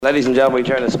Ladies and gentlemen, we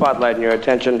turn the spotlight and your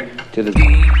attention to the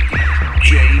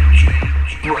DJ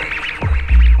Break.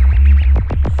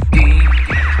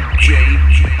 DJ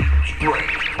Break.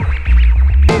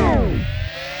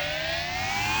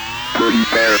 Pretty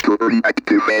fair, pretty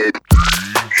activated.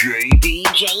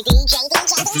 DJ.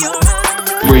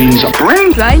 BrainZ.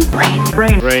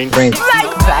 Brain.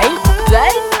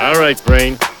 All right,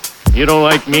 Brain. You don't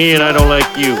like me and I don't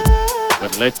like you.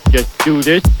 But let's just do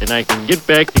this and I can get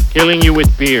back to killing you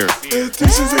with beer.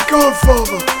 This is a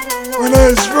Godfather. When I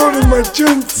was rolling my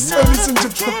joints, I listened to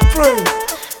Brain.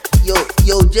 Yo,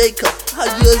 Jacob, how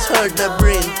you guys heard that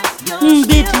Brain?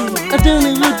 Bitch, I don't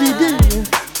know what to do.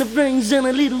 The brains and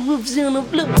a little whoops on a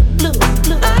blue. I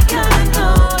gotta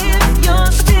know if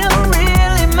you're still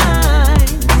really mine.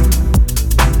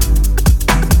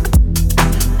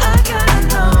 I gotta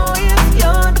know if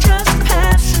you're just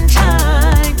passing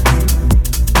time.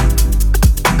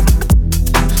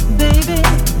 Baby,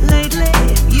 lately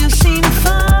you seem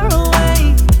far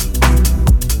away,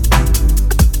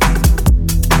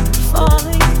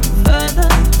 falling further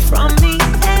from me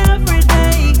every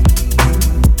day.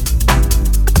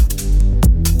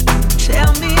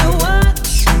 Tell me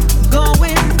what's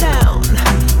going down.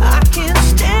 I can't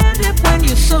stand it when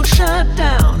you're so shut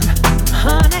down.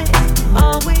 Honey,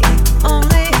 are we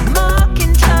only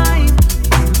marking time?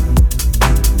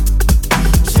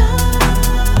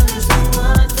 Time is the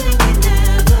one thing we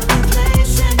never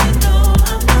replace, and you know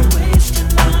I'm not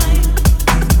wasting mine.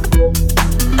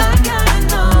 I gotta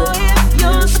know if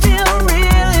you're still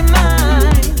really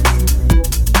mine.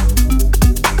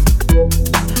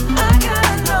 I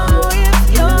gotta know if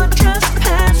you're just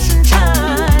passing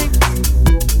time.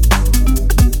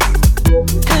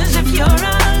 'Cause if you're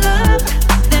out of love,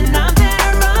 then I'm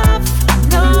better off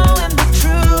knowing the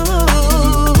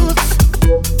truth.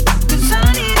 'Cause I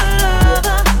need a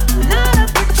lover, not a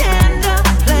pretender,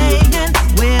 playing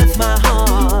with my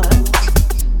heart.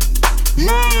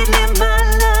 Lately, my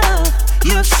love,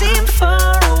 you seem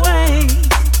far away.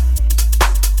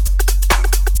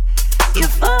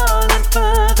 You're falling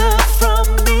further from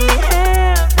me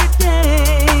every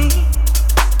day.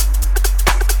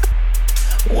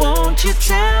 Won't you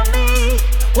tell me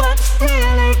what's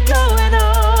really going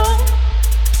on?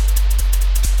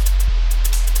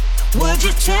 Would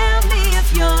you tell me if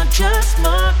you're just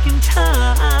marking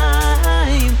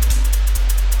time?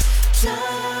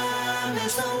 Time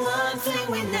is the one thing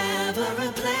we never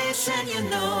replace, and you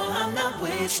know I'm not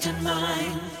wasting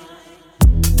mine.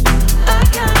 I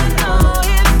gotta know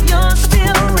if you're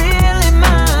still really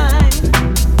mine.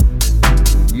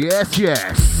 Yes.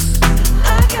 I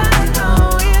gotta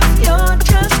know if you're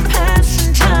just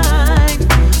passing time.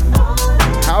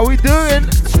 How we doing?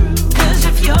 'Cause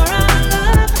if you're out of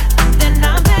love, then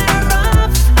I'm better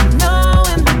off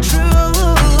knowing the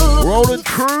truth. Rolling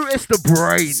through, it's the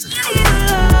BrainZ. Need a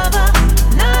lover,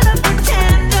 not a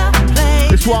pretender,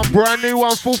 This one, brand new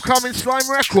one, forthcoming Slime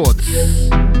Records.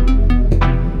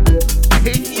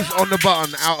 Kings on the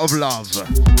button, Out of Love.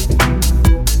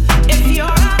 If you're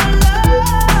out of love,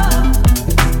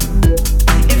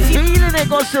 Feeling it,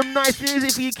 got some nice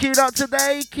music for you queued up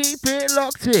today. Keep it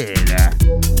locked in.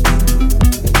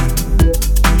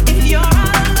 if you're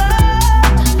out of love,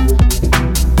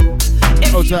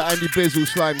 Oh, to Andy Bizzle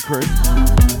Slime Crew.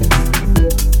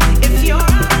 if you're out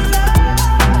of love.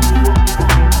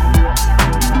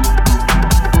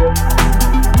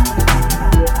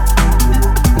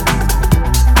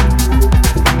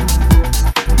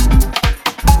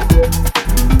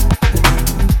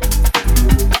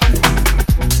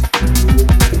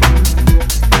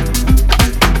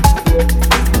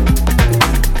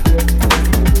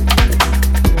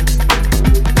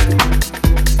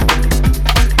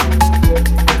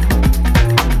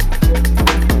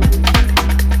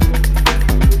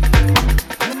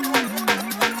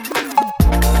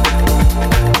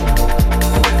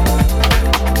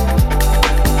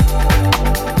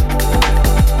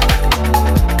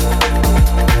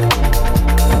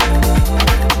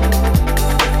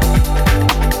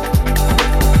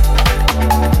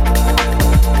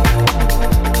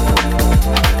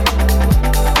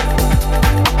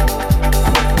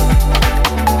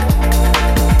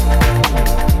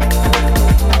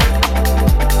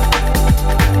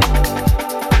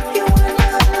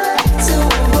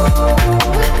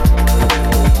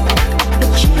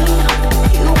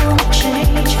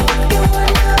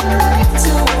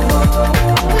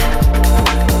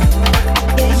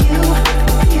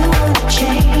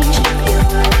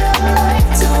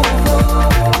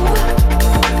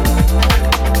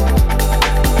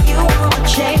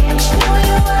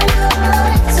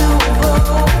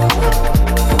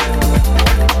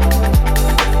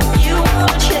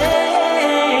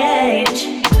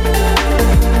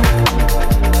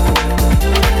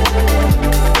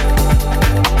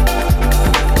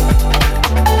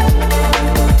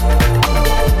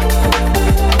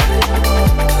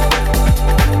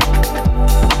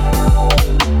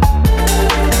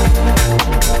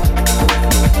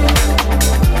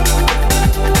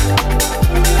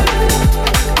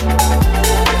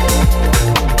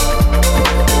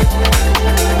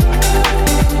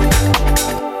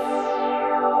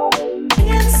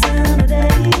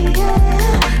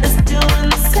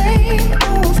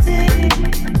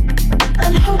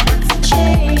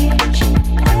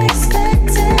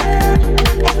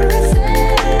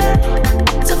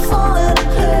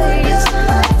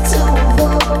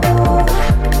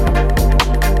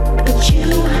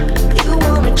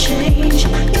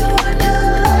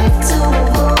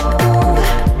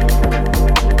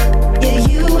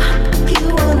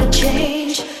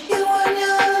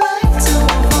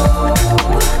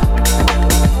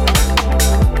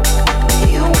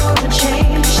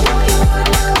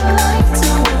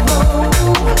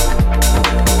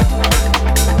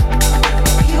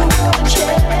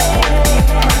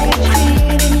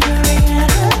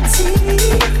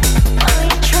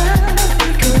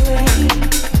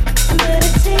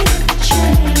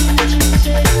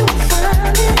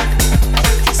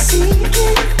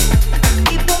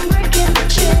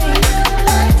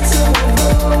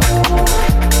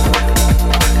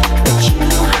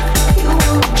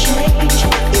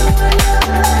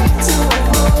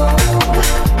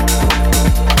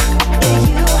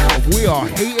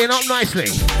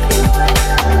 Seriously.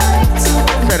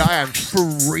 Said I am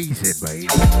freezing, mate.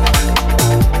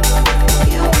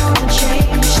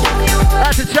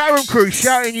 That's the chat room crew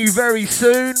shouting you very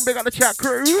soon. Big up the chat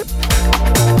crew.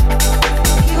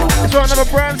 This one, another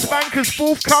brand spanker's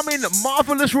forthcoming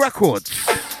Marvelous Records.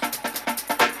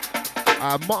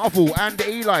 Marvel and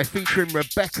Eli featuring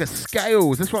Rebecca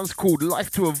Scales. This one's called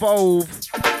Life to Evolve.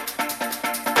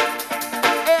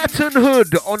 Ayrton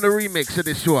Hood on the remix of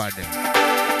this one.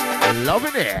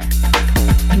 Loving it.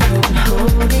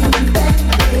 Holding back,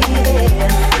 baby.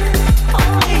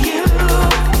 Only you.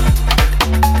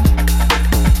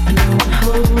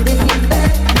 Holding you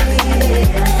back, baby.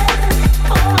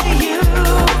 Only you.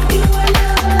 You were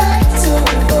never like to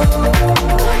go.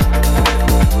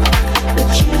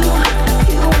 But you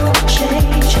won't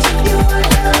change. You were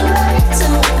never like to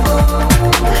go.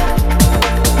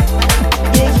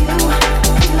 Yeah, you won't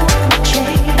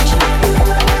change. You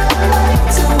were never like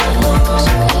to go.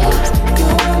 You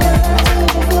were never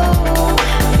to go.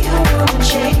 You won't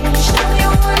change. No, you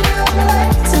were never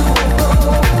like to go.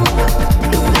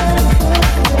 You better prove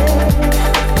it.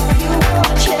 You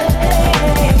won't change.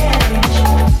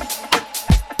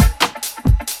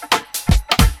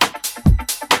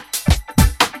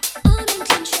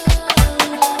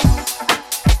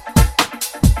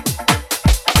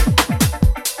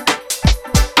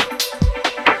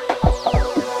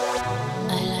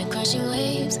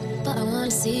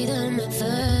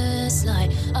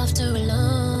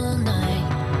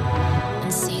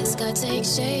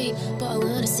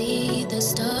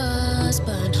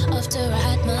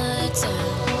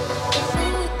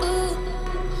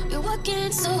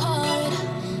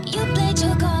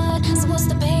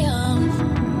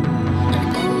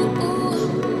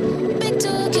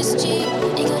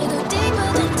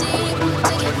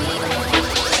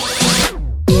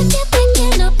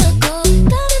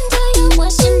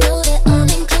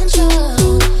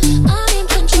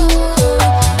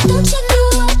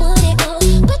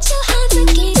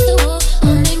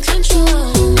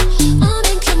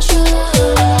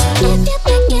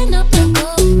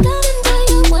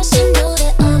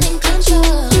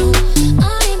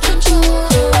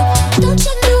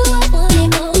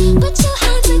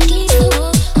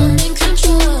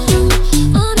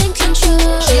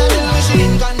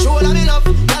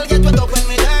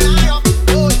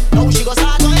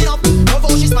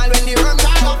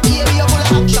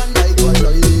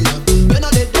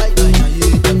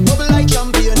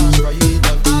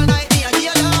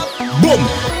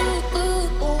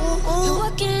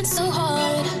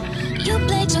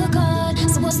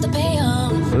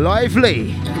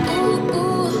 Lively.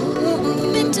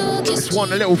 Just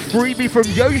want a little freebie from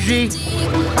Yoji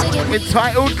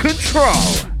entitled Control.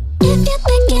 If you're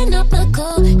picking up a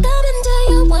call, come and do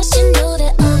your wash and know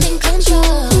that I'm in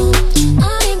control.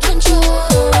 I'm in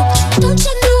control. Don't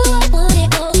you know I want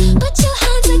it all? Put your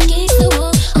hands against the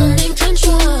wall. I'm in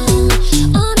control.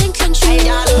 I'm in control.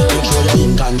 Hey, make sure you're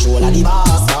in control of the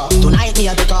boss. Tonight me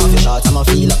I take off your shots. I'ma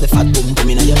feel up the fat boom boom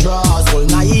in your drawers. All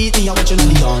night me I watch you on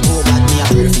the dawn. Oh God, me I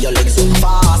pray for your legs so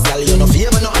fast. Girl, you no fear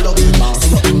but no I love you boss.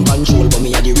 You're in control but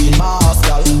me I the real boss,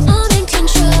 girl. I'm in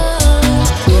control.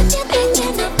 If you're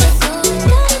picking up a call,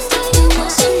 come and do your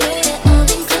wash and know that I'm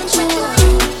in control.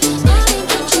 I'm in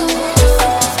control.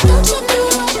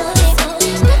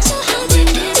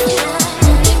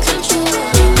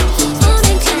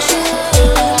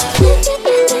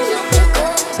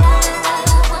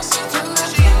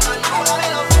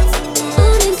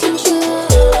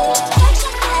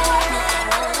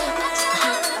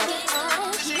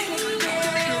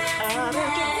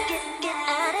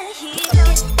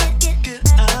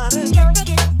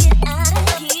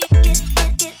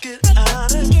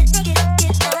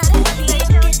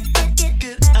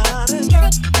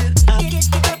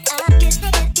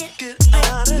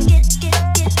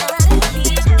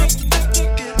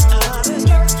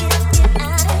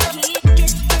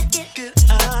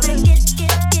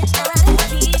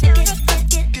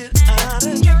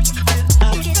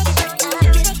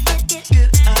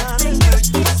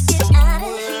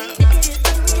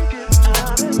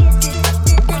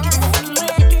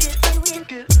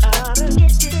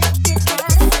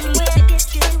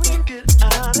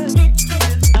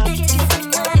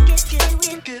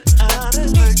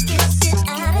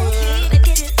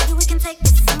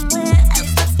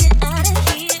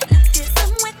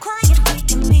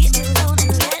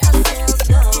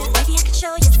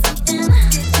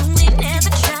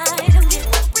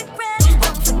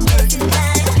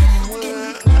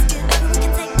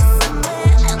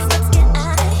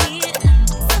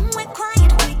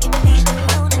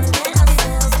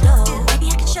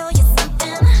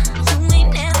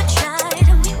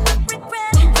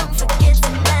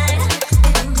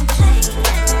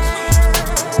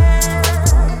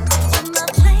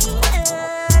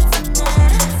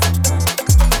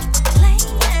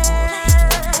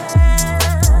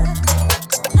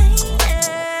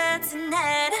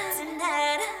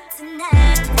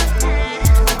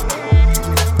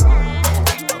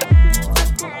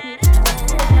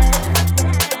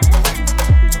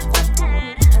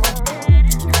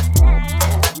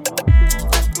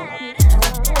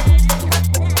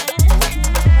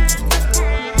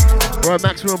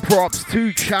 maximum props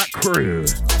to chat crew.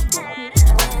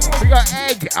 We got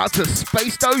Egg out to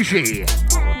Space Doji.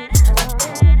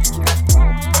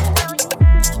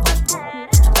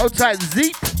 Outside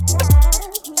Zeep.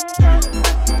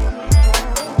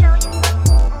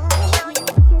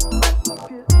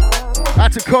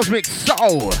 Out to Cosmic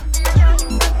Soul.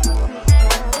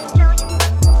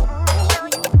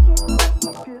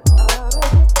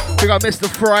 We got Mr.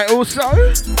 Fry also.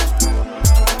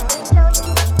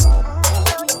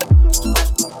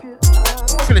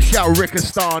 I'm gonna shout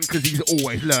Rickistan because he's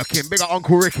always lurking. Big up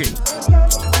Uncle Ricky.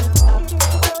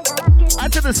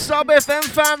 Add to the Sub FM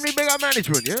family, big up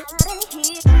management, yeah?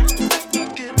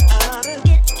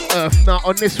 Earth Nut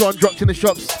on this one, dropped in the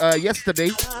shops yesterday.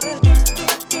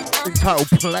 Entitled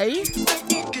Play.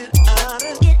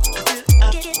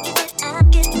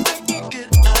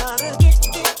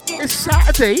 It's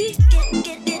Saturday.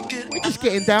 We're just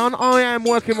getting down. I am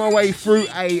working my way through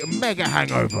a mega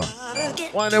hangover.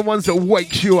 One of them ones that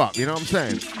wakes you up, you know what I'm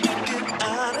saying?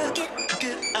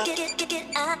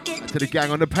 To the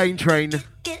gang on the pain train.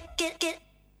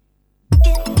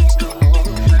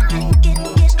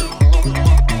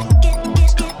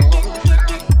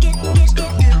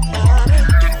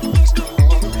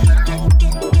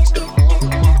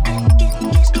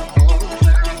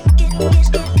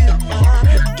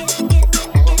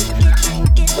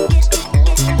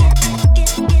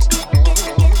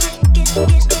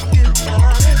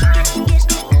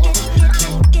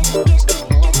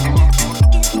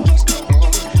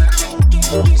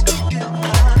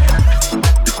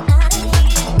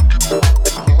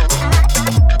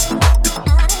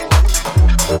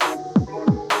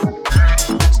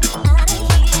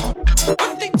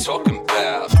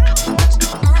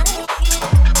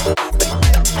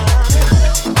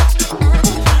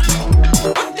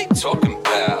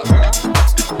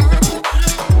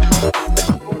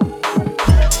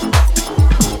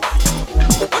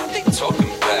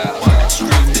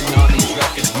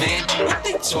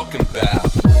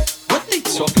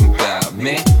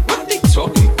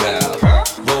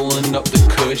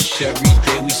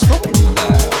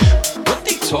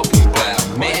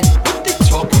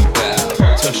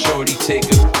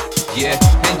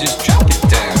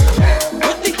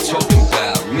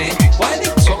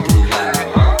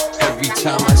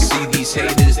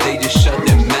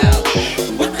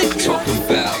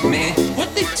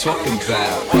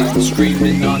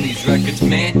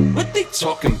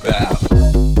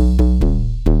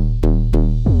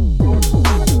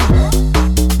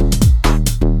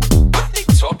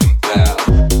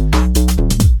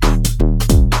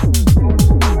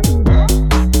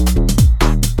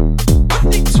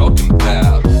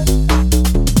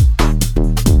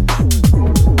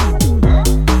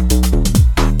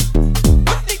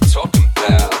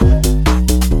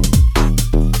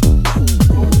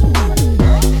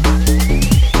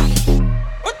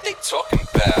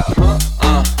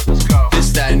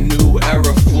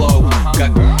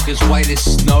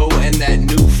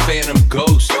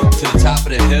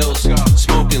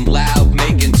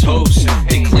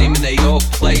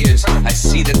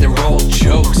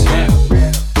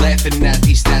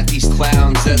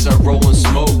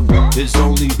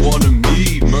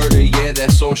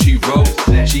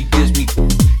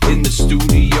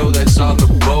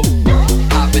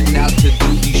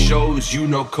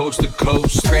 Coast to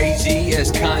coast, crazy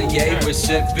as Kanye. We're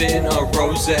sipping a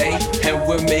rosé, and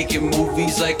we're making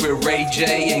movies like we're Ray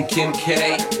J and Kim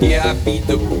K. Yeah, I beat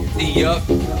the booty up,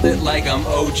 lit like I'm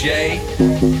OJ.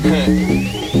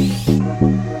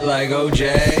 Like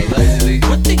OJ.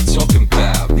 What they talking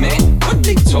about, man? What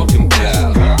they talking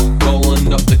about?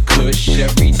 Rolling up the kush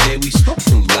every day, we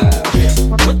smoking loud.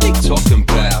 What they talking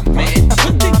about, man?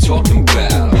 What they talking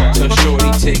about? Tell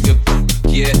shorty take a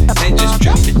yeah, and just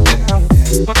drop it down.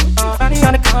 Body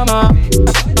on the come up,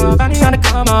 body on the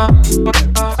come up,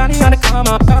 body on the come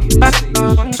up,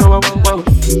 whoa, whoa, whoa.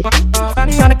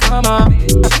 Body on the come up,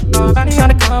 body on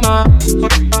the come up,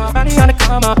 body on the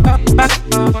come up,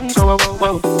 whoa,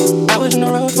 whoa, whoa. I was in the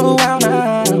road for a while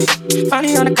now.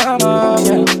 Body on the come up,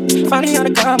 yeah. Body on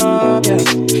the come up,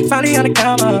 yeah. Body on the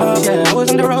come up, yeah. I was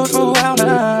on the road for a while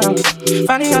now.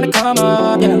 Body on the come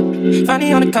up, yeah.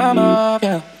 Body on the come up,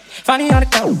 yeah. Body on the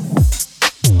come up.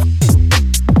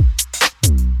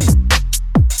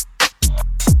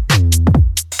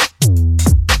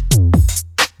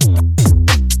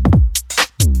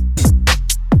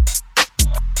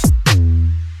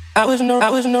 I was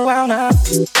in the round now.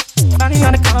 Body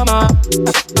on the come up,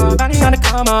 body on the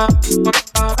come up,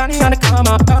 body on the come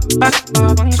up,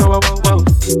 whoa, whoa,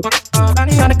 whoa.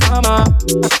 Bunny on the come up,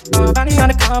 bunny on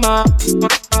the come up,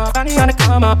 bunny on the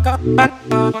come up.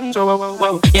 Whoa, whoa,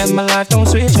 whoa. Yeah, my life don't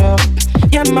switch up.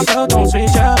 Yeah, my flow don't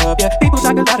switch up. Yeah, people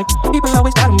talk a lot of people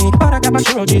always doubting me, but I got my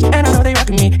true G's and I know they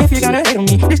rockin' me. If you're gonna hate on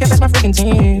me, please get past my freaking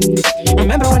team.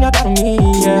 Remember when you doubted me?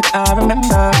 Yeah, I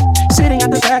remember sitting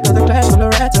at the back of the class full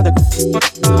of rats of the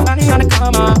bunny on the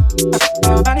come up,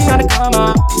 bunny on the come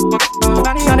up,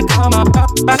 bunny on the come up.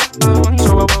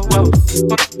 Whoa, whoa, whoa.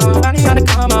 Bunny on the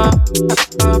come up,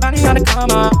 bunny on the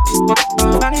come up,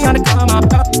 bunny on the come up.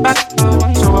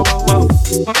 Whoa, whoa, whoa.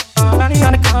 Bunny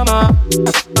on the come up,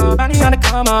 bunny on the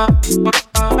come up,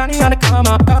 bunny on the come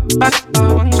up.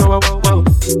 Whoa, whoa, whoa.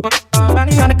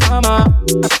 Bunny on the come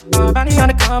up, bunny on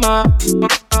the come up,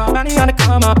 bunny on the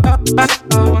come up.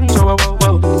 Whoa, whoa,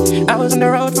 whoa. I was on the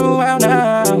road for a while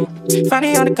now.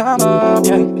 Funny on the come up,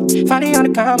 yeah. Funny on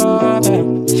the come up,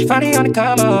 yeah. Funny on the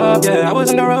come up, yeah. I was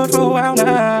on the road for a while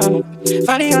now.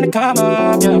 Funny on the come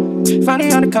up, yeah.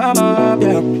 Funny on the come up,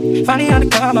 yeah. Funny on the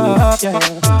come up, yeah.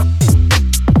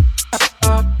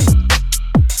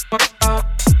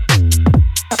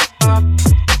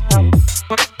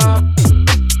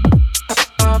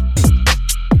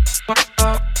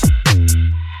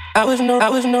 I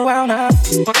was in the wild now.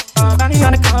 Bunny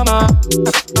on the come up,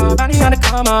 bunny on the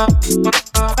come up,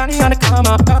 bunny on the come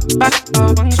up.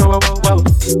 Whoa, whoa, whoa.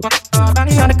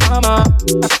 Bunny on the come up,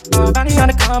 bunny on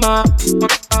the come up,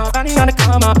 bunny on the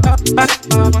come up.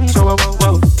 Whoa, whoa,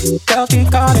 whoa. Girls keep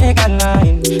calling, got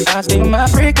lying. I stay on my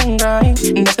freaking grind,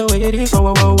 and that's the way it is.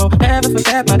 Whoa, whoa, whoa. Never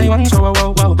forget my day one. Whoa,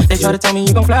 whoa, whoa. They try to tell me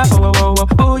you gon' fly. Whoa, whoa, whoa.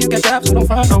 Oh, you get dropped, so don't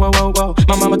front. Whoa, whoa, whoa.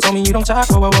 My mama told me you don't talk.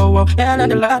 Whoa, whoa, whoa, whoa. Yeah, I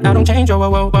learned a lot, I don't change. Whoa,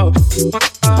 whoa, whoa.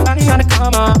 Bunny on the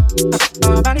come up,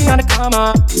 bunny on the come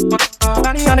up,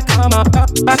 bunny on the come up.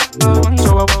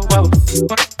 Whoa, whoa, whoa.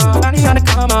 Bunny on the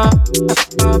come up,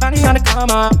 bunny on the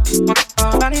come up,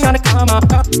 bunny on the come up.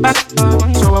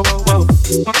 Whoa, whoa, whoa.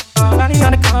 Bunny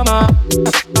on the come up,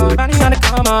 bunny on the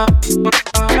come up,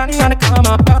 bunny on the come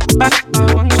up.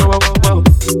 Whoa, whoa, whoa.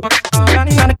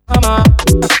 Bunny on the come up,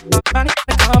 bunny on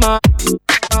the come up,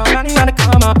 bunny on the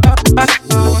come up.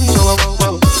 Whoa, whoa,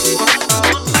 whoa.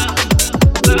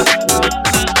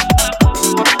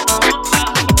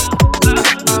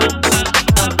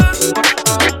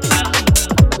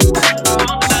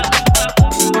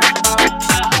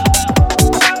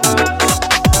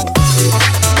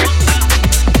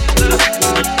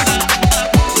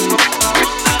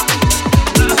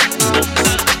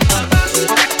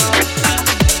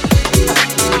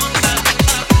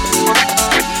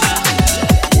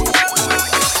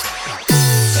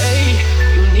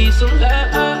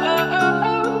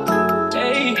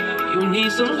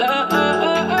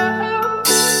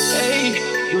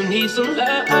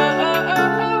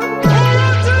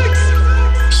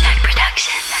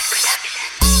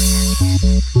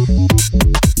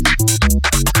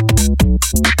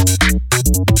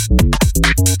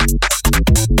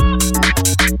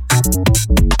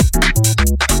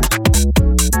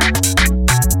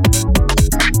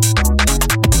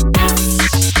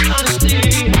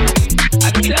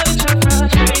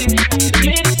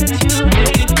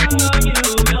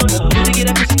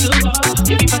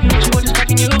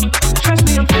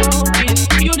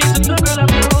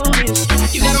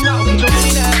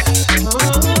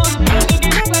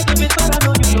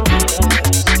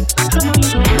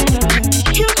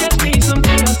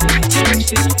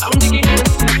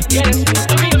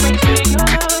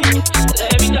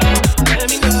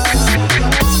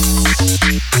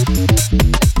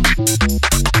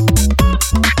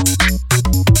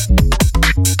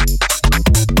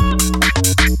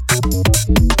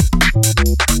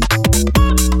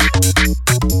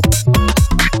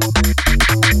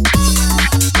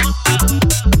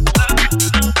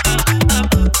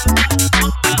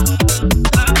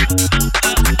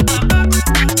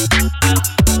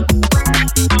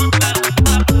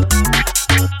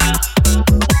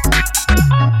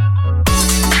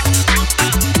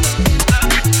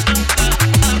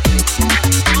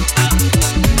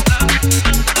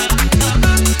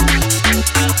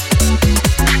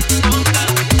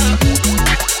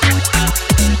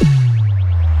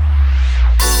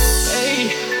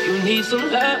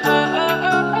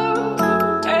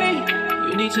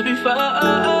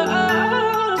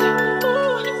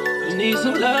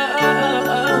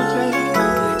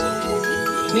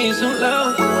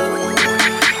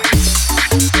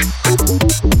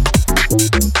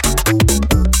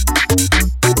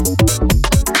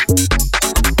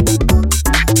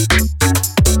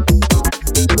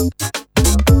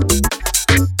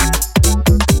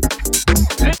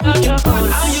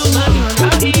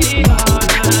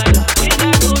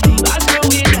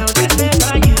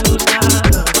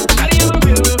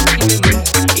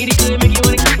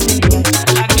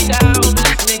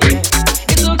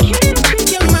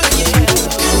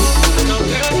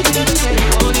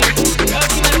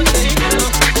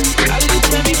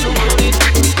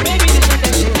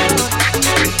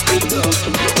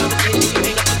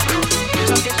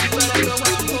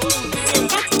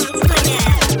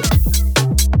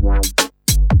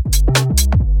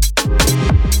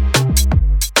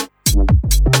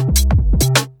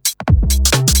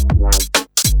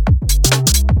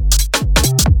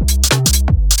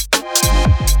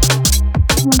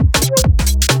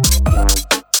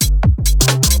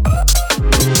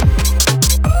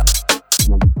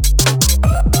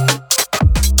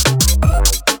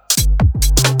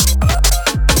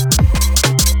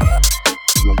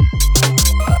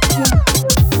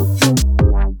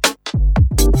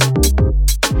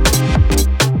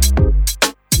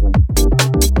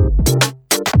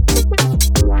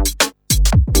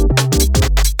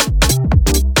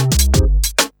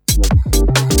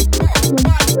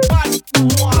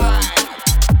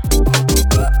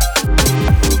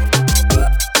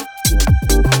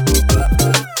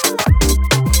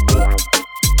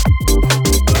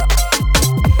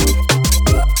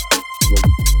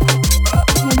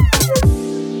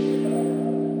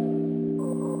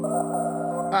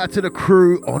 out to the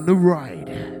crew on the ride.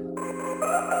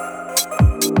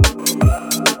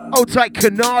 Hold tight,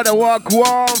 Canada,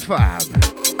 Wagwan, fam.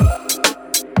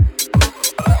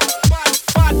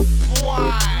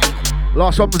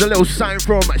 Last one was a little sign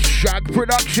from Shag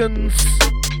Productions.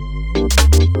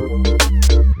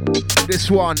 This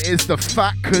one is the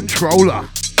Fat Controller.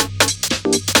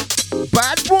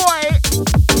 Bad boy!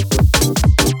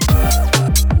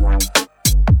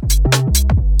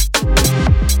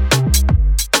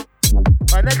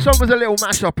 My next one was a little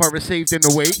mashup I received in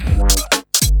the week.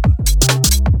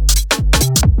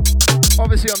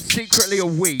 Obviously, I'm secretly a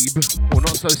weeb. Well,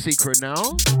 not so secret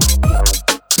now.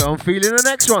 So I'm feeling the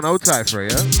next one. Hold tight for you.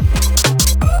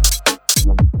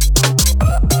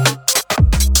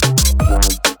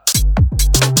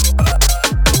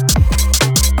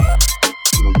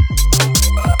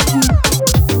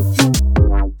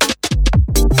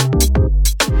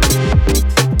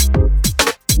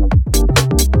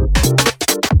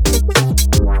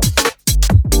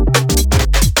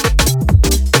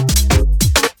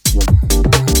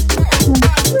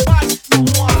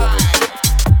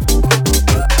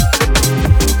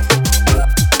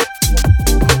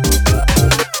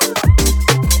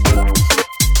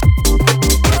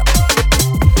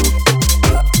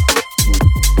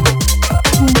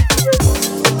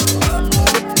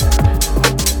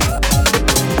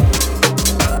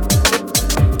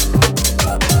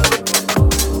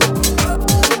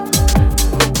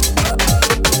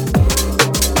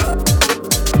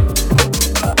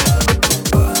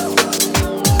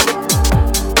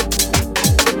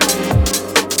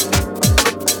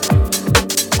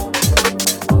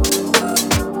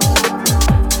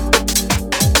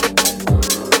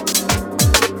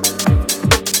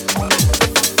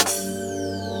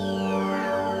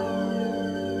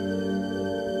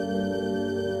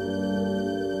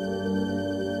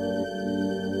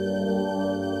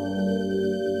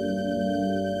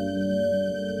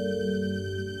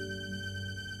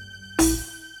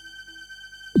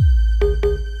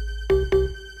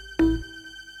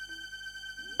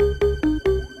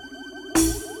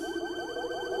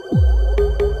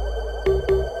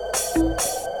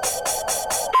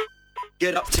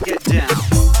 Get up to get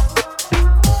down.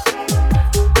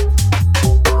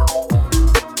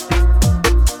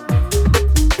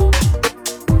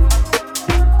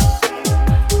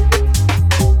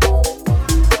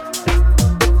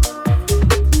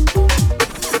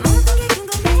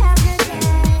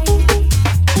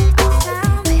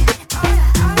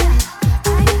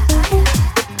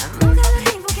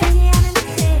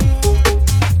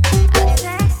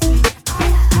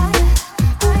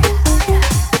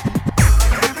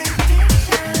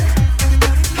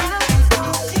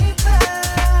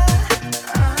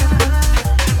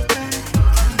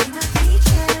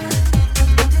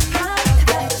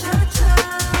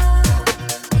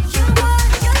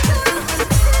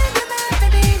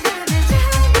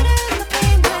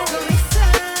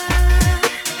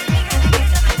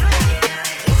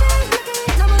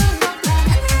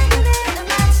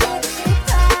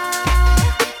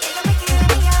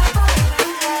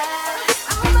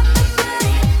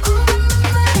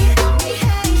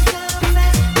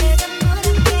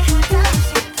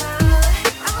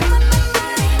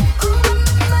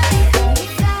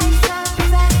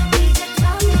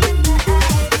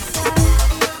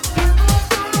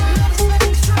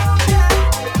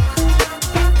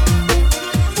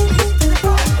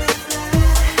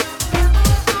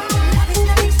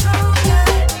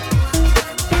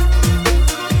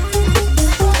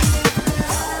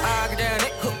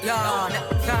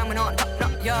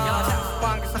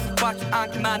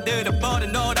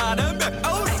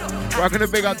 We're going to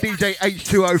big up DJ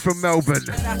H2O from Melbourne.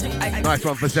 Nice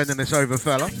one for sending this over,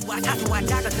 fella.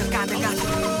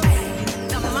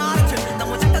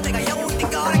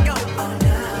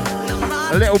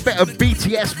 A little bit of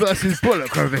BTS versus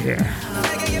Bullock over here.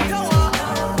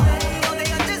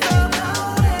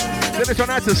 Send this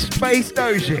one out to Space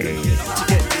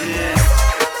Doji.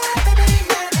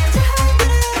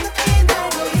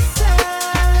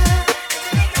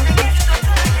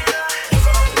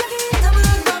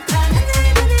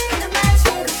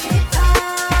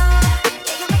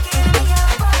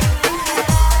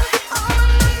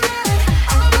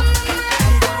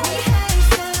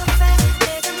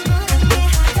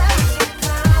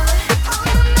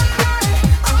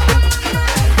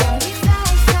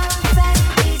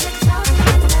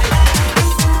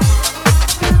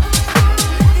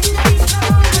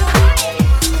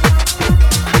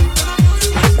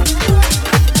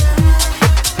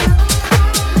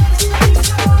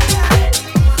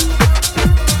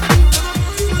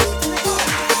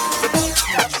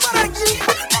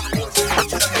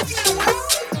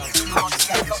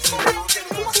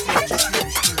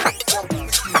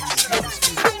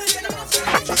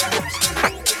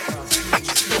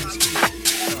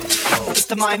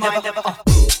 mastermind ever.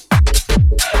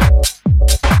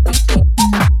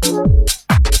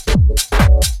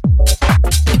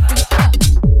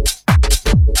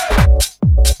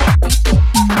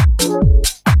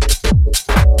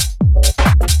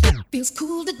 Feels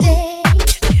cool today.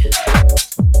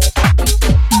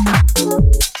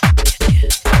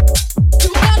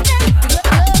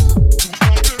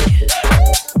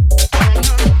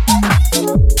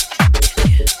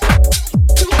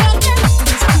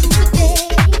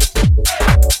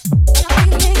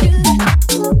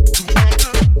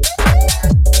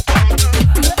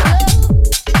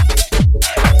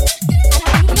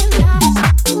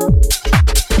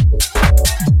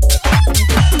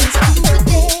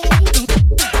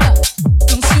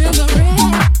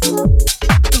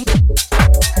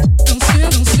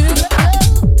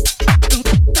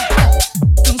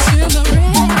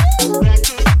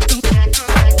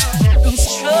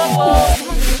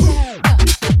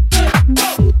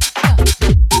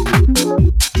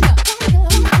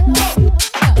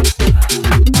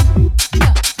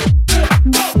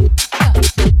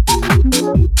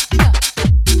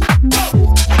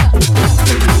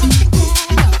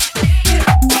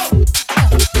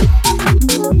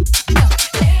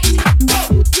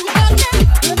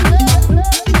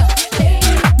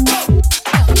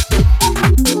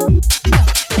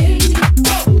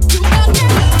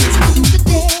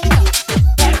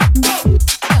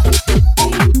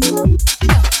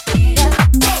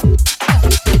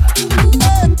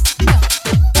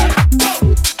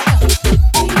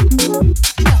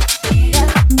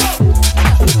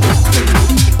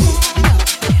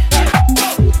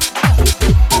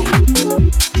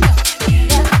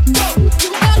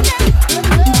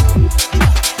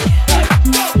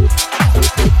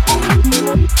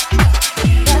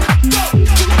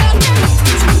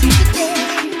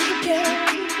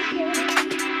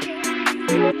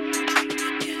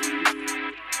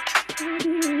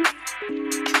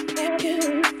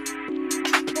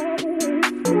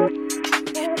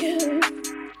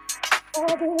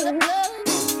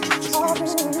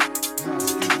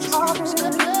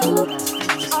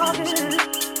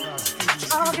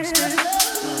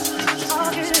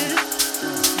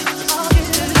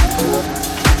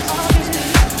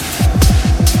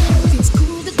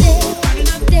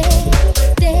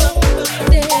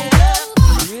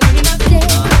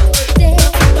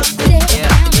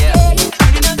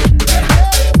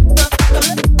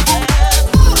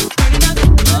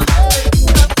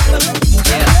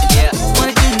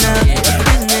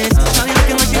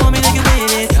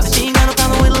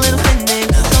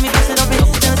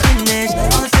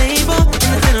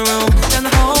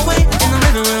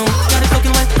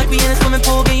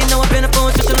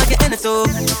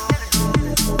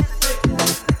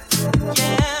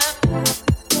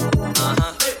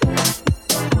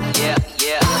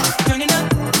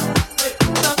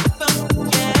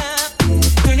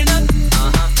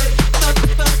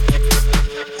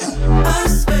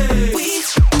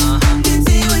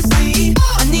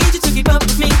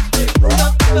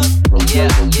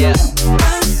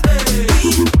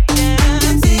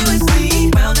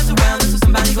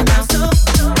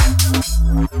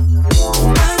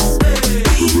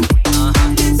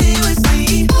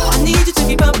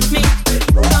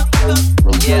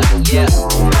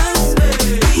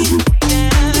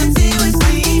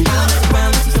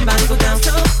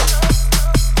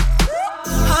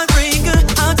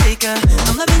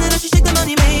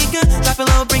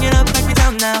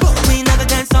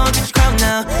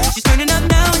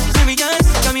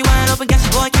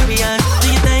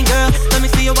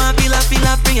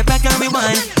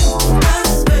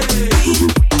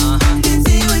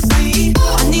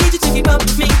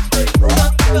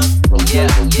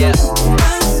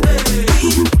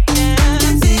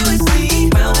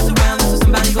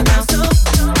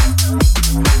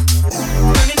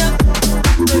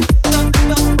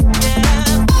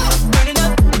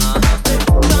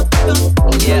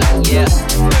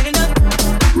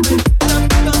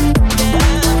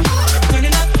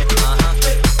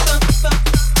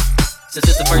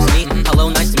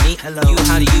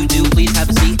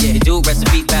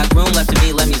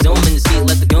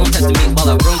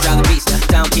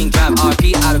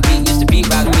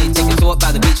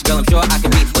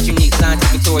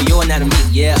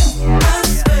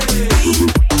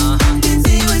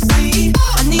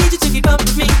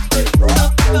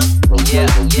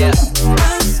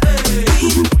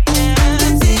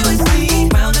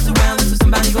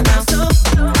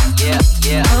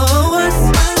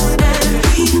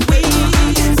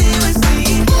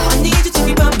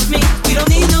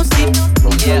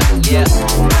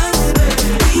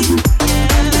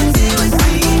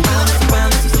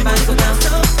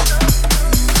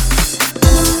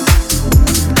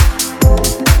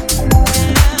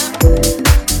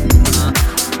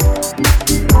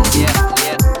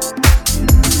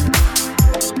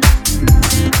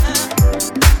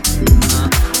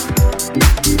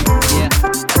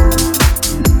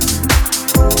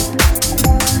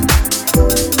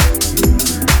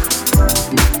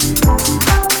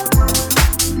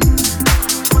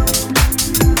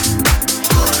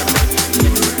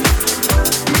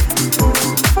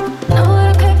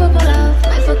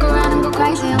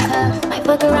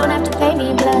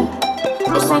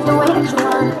 This ain't the way that you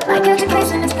want. I got your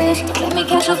face in this bitch. Let me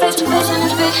catch your face to face in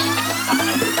this bitch.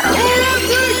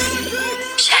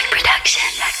 Shack Production.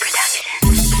 Shack Production.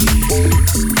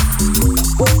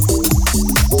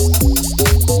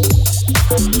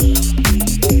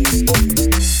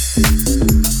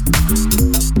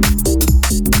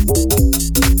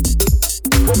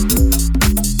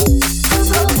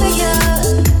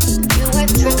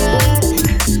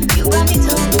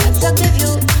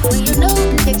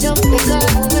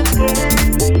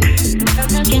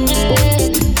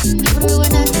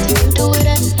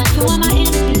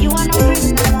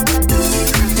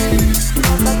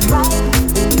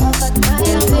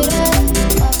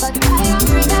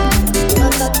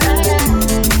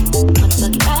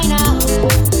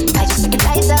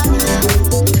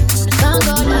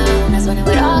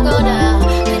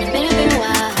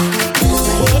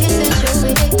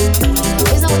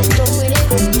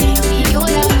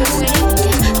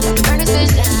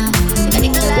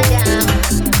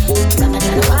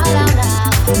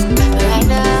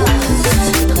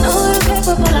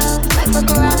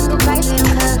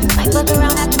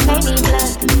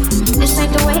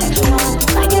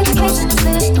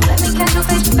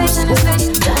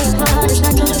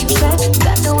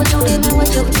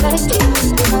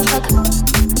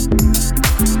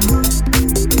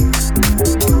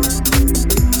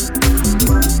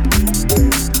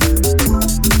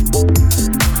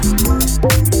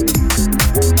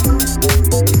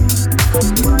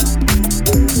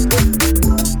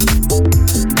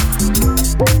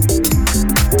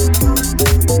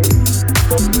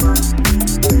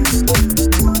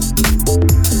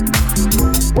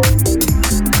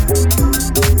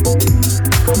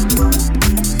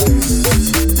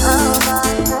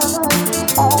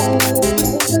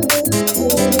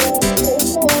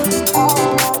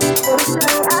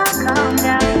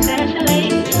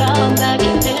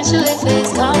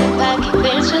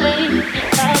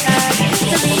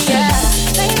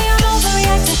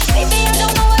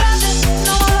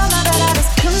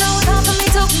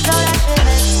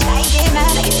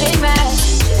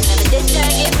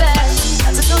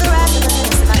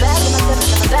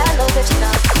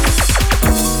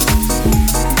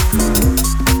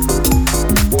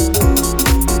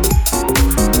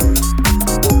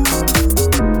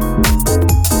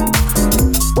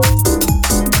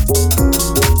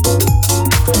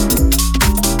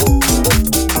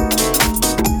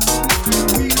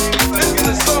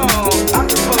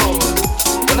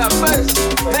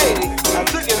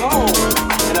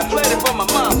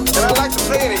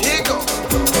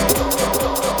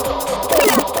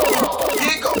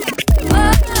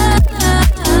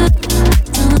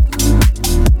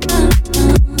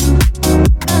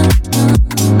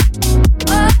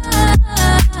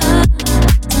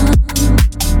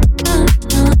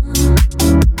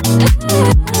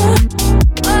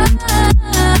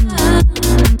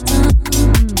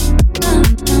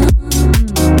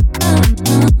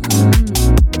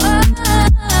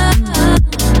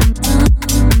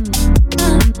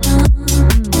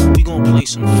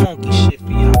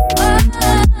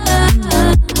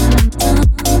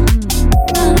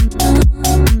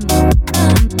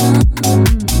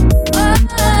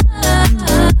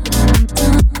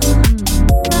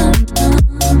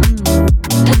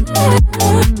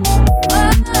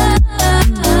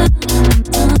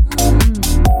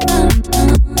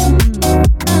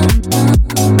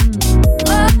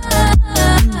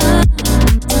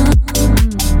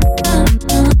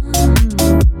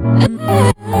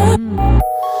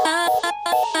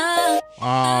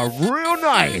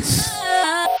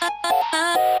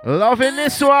 Loving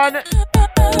this one. Here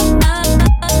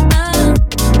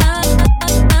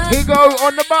go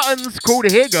on the buttons called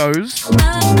Here Goes.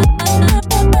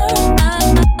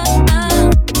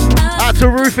 Out to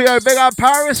Rufio, big up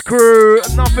Paris crew.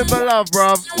 Nothing but love,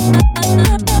 bruv.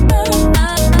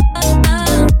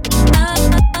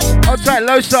 Outside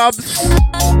low subs.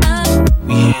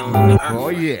 Oh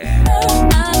yeah.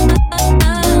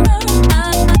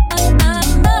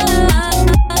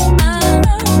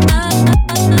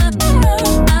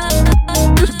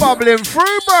 Just bubbling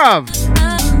through, bruv.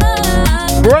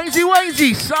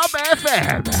 BrainZ Sub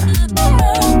FM.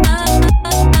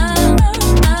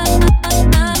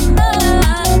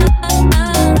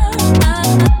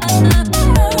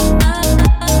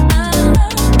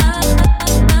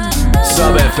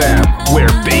 Sub FM, where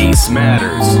bass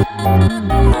matters.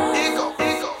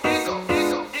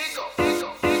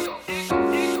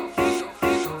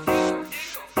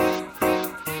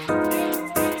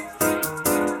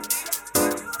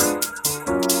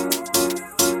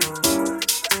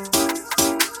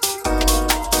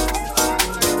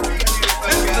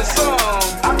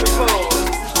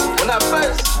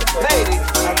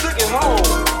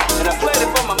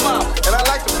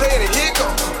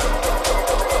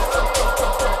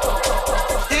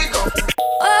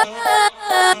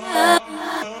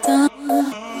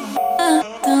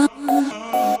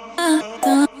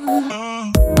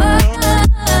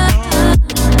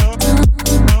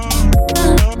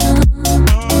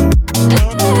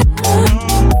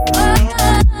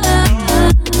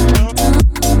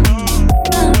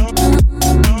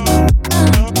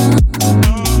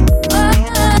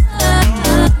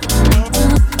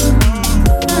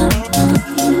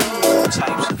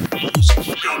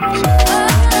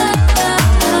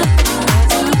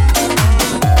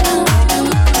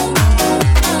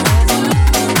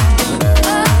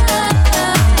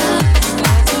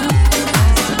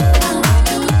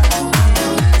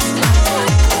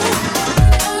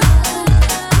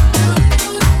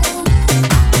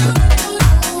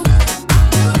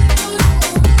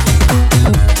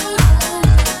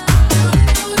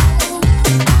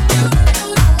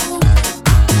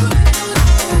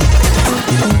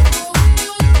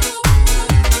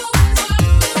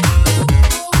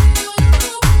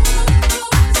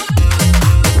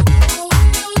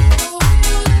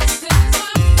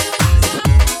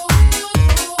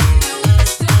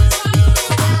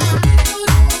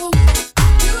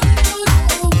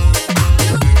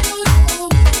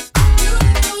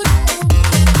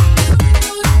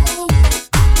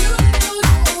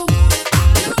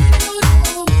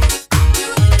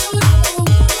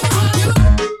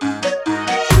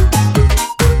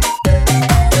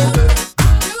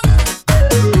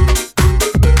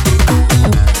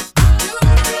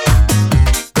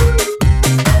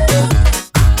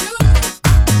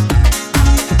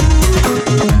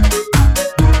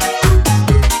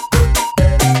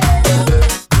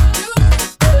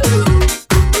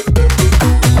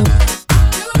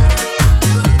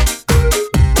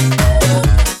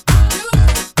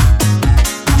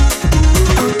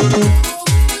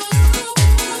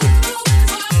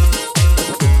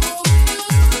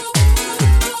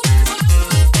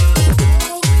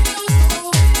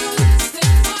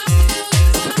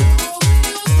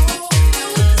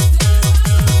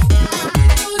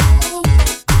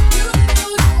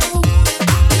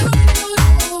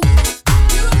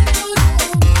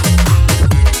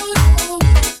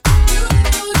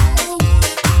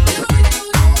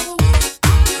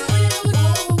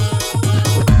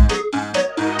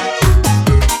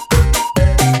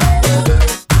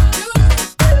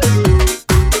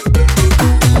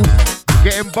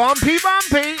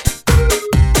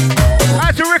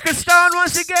 Uzbekistan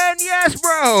once again, yes,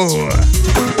 bro.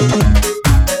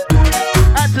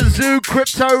 At the Zoo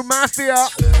Crypto Mafia.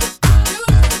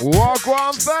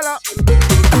 Wagwan fella.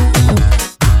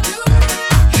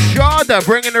 Sharda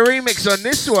bringing the remix on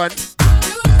this one.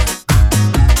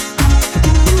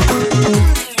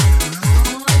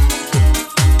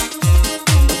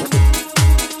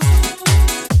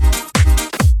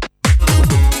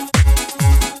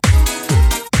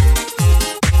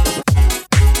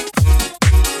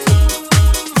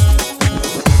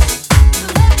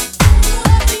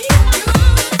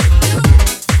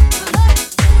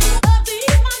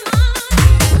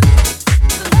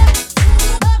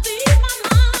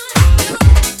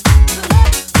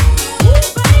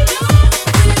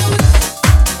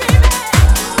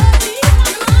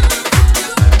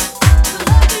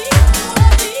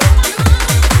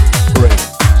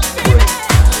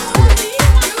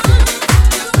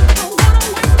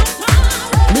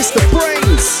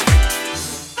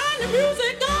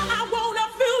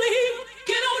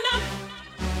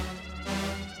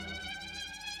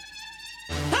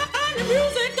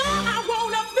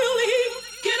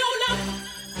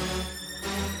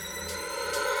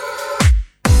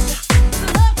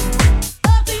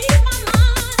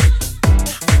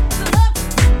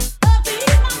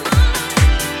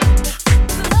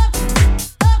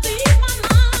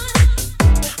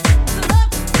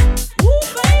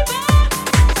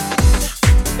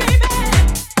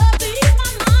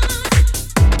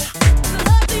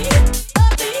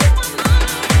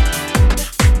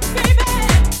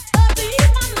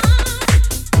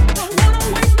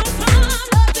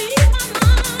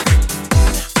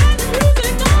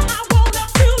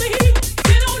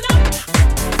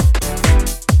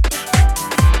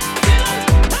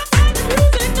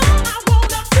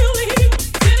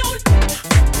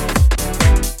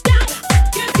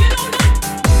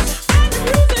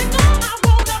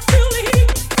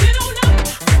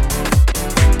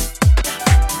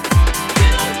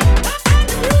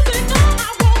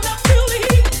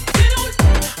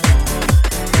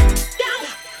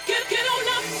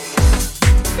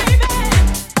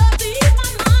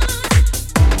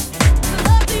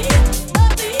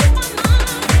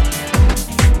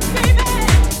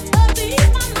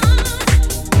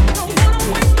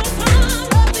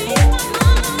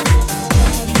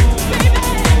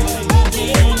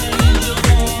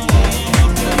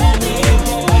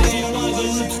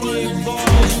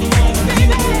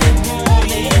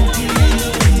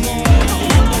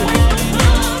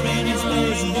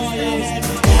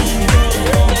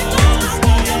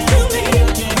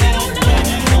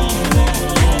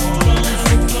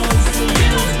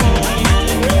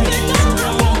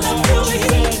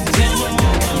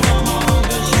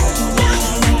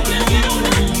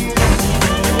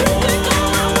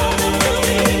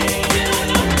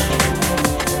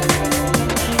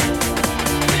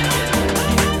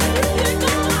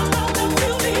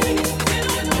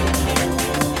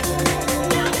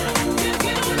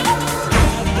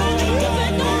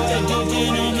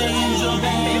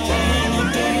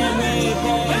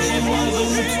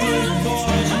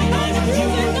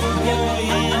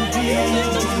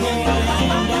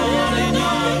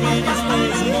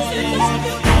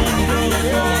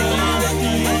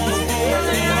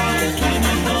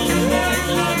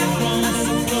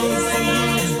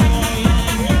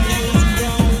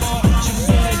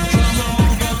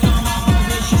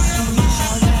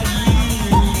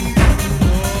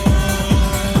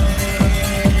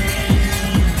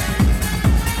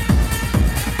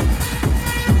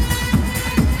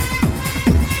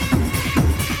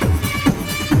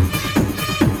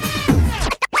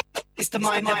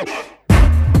 my.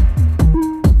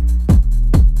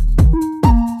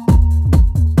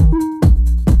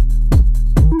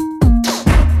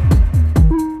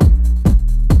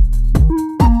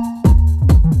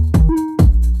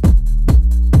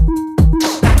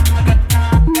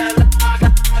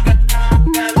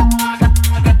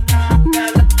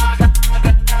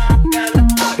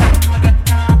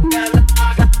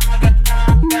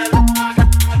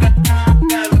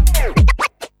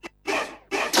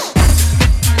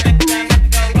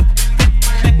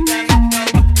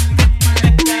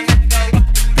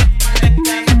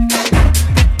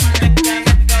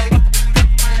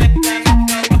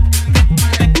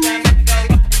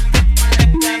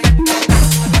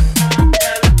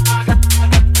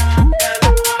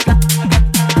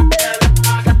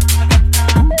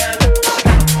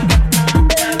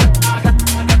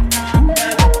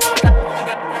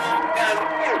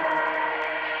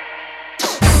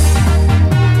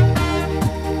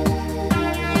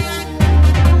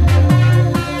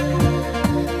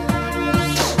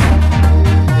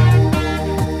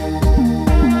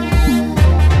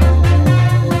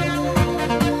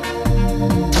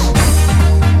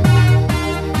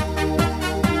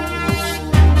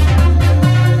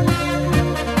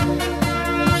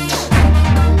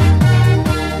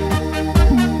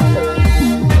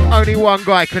 Only one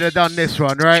guy could have done this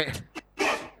one, right?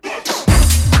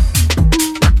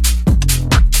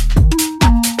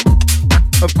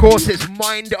 Of course, it's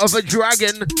Mind of a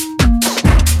Dragon.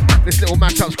 This little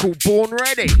mashup's called Born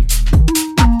Ready.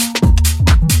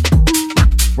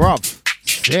 Bruv,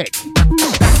 sick.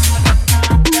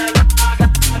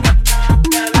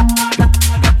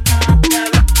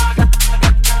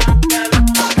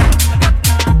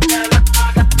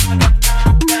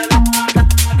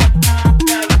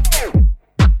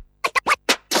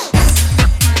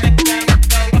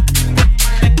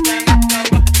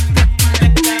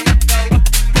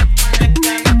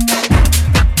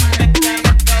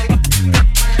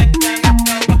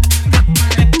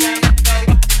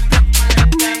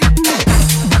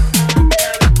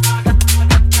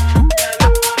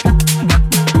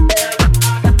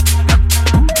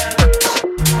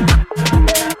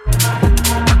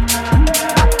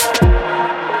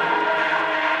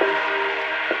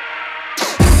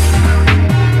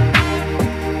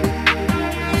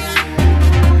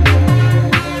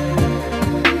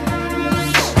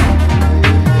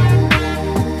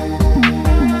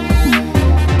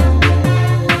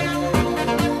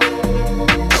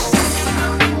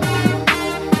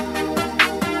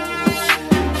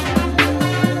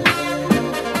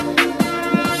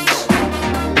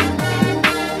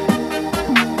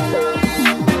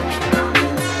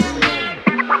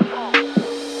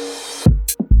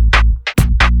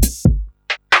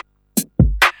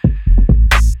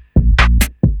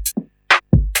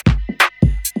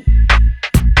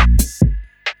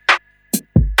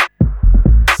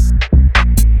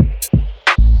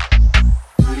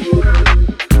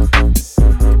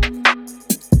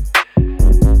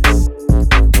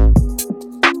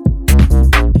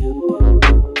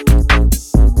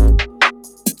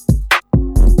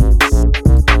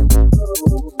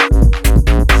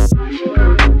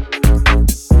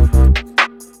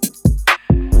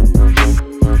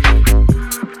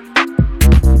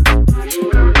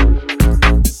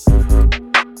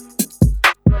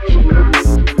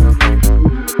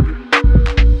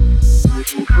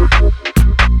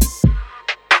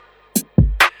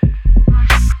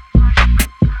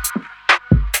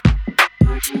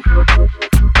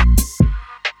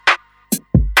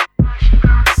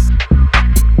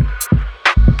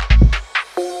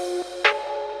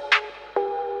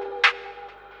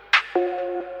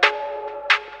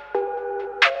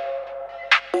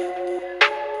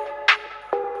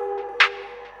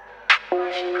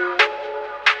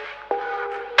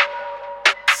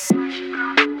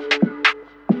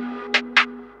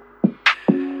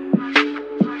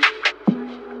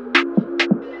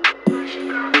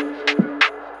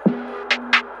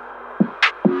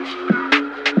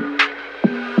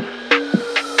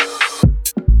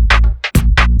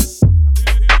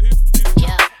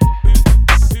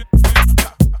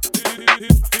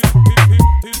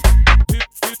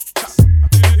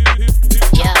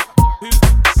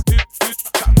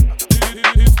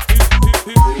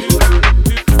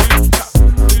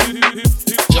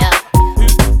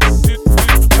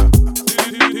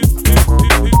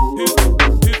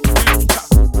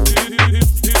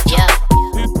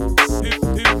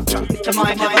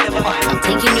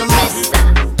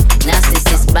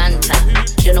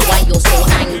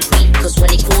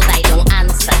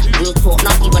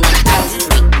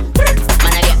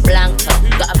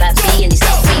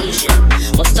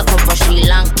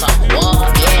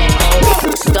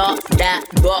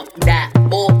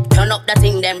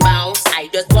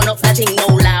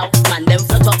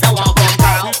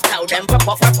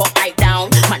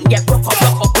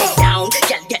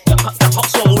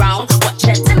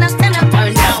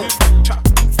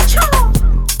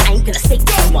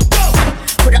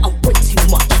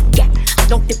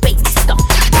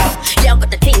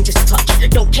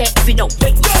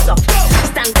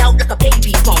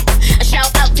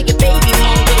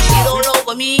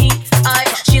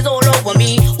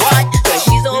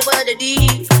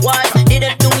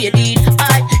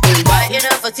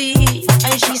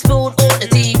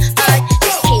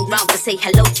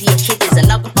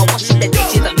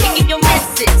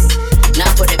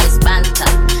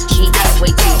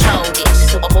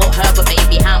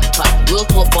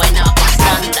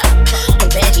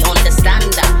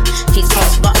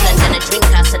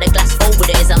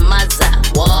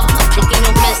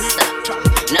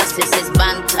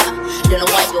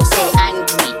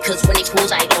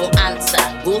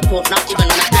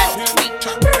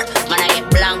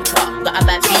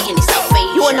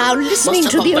 Listening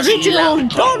to the original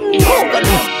Don Morgan,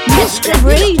 Mr.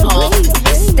 BrainZ.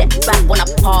 Step back when I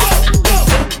park, I can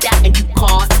get that and you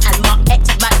can't. And my ex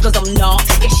mad cause I'm not.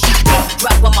 Yeah, she think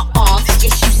right on my arm. Yeah,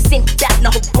 she think that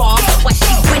no bomb. Why she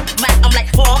with man? I'm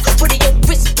like, put your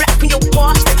wrist black on your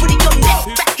wash. Put your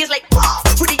neck back is like,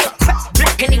 put your crap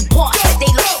black and they wash. They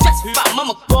look stressed from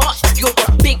mama gosh. You're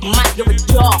a big man, you're a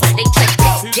dog. They try to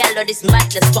text gal or this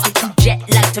madness, but I'm too jet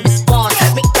lag to respond.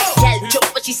 Make that gal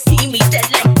jump, but she see me dead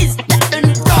like, is that the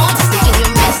new dawn? Thinking you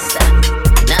miss her.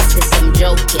 Now since I'm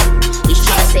joking, he's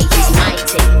trying to say he's my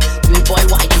thing. Rude boy,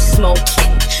 what are you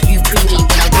smoking? You pre-me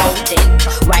when I rolled in.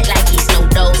 Right like he's no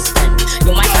dosing.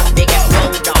 You might have big and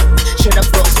rolled on. Should've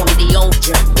brought some of the old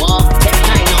drink. What? Get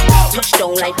mine up.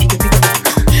 Touchdown like pick a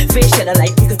fish should've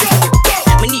like pick a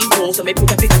my knee boom, so me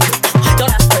pick a don't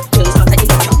ask questions, not take it.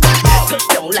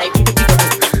 Touchdown like pick a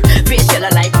fish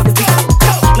should've like pick a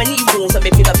my knee boom, so me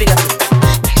pick a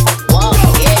whoa,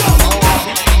 yeah,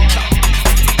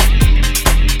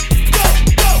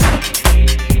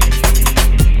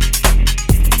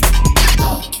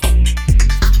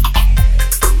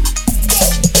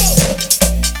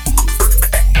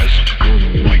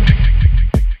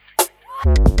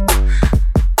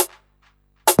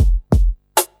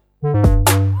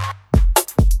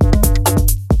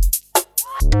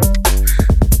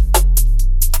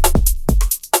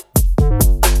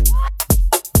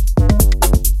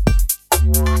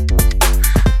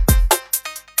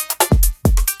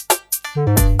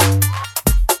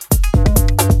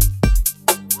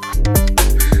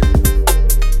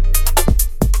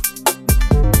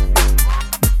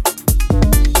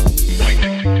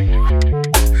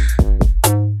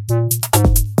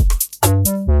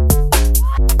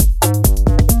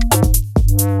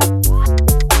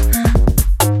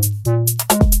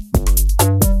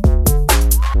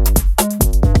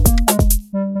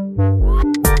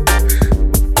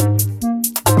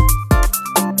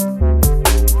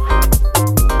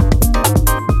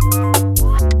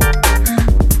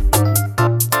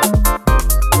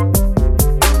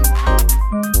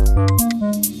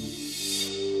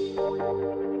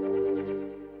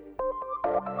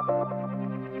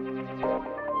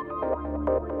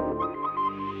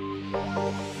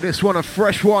 This one, a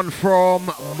fresh one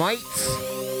from Mites.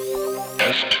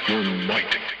 Test your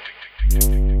might.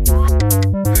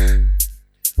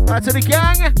 Out to the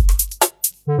gang.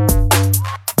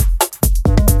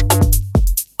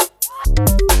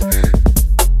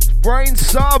 BrainZ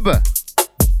sub.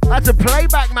 That's a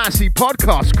Playback Massey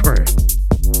podcast crew.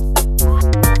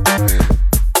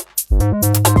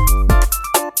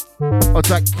 What's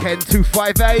that,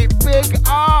 Ken258? Big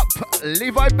up,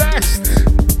 Levi Best.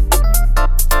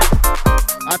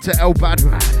 That's a El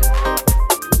Badman.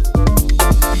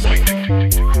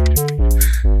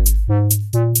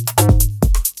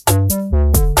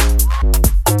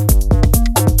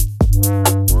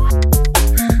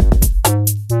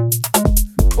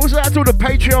 Also, that's all the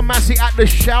Patreon Massey at the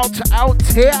shout out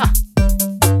here.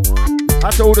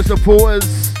 That's all the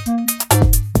supporters.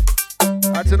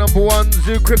 That's the #1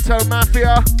 Zoo Crypto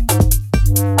Mafia.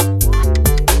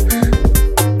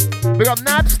 We got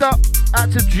Napster.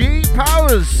 That's a G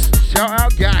Powers. Shout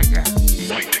out, gang.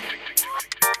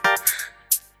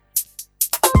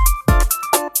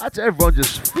 That's everyone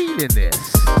just feeling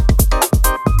this.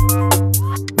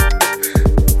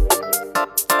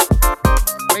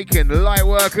 Making light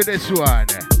work of this one.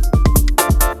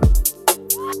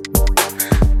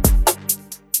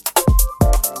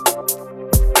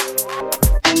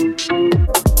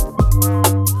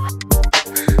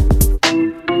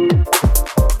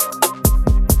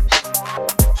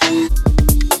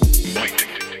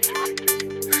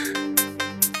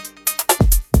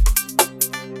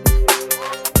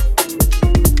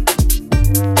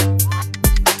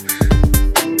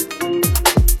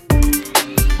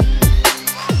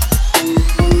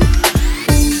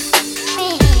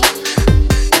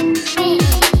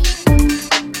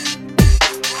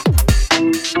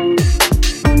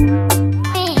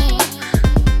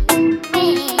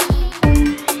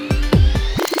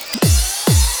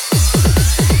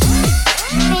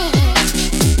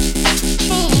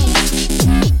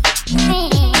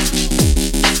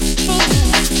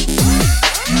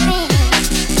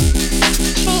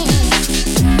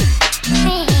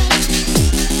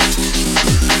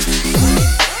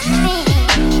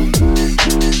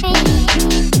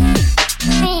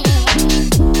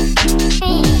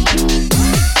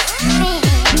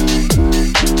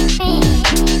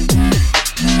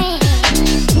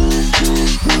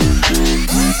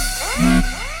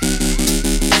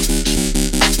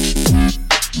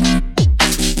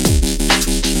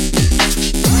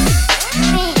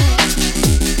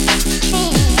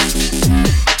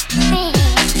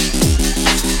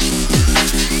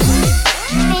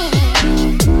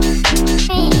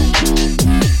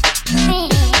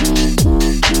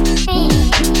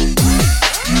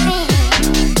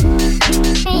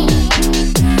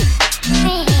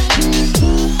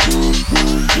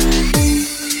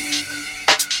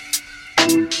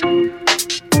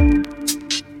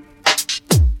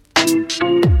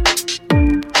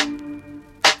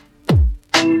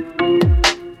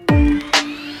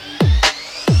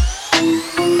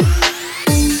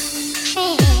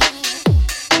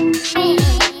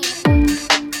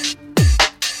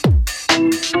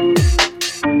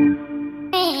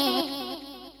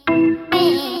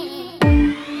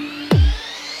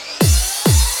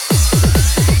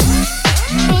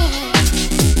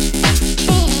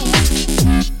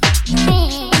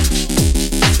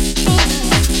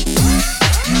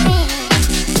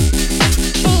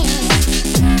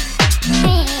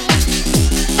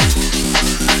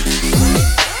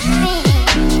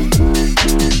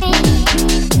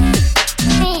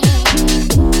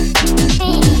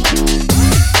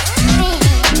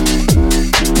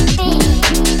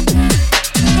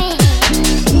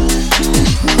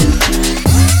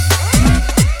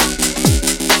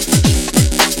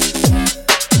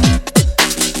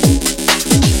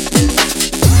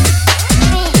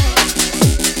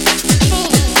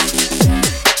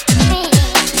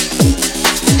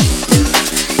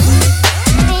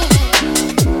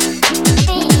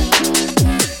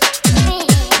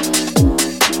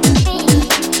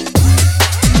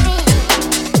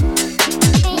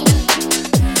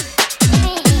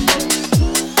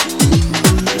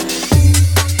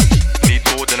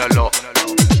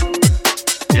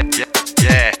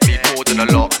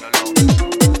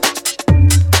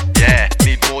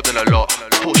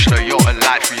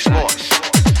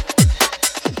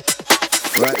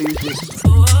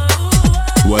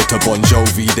 Word to Bon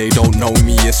Jovi, they don't know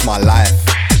me, it's my life.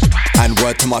 And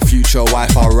word to my future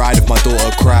wife, I'll ride if my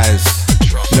daughter cries.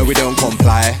 No, we don't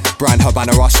comply. Brand her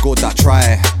banner, I scored that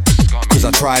try. Cause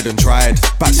I tried and tried.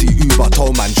 Backseat Uber,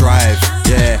 told man drive.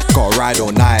 Yeah, gotta ride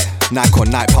all night. Nike on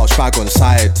night, pouch bag on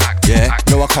side. Yeah,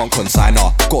 no I can't consign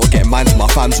her. Gotta get mine till my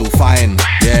fam's all fine.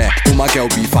 Yeah, all my girl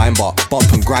be fine, but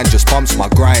bump and grind just bumps my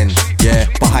grind. Yeah,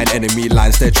 behind enemy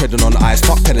lines, they're treading on ice.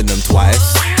 Fuck telling them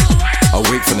twice.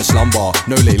 Awake from the slumber,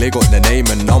 no Lele got the name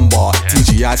and number.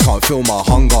 TGIs can't feel my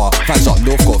hunger. Fans up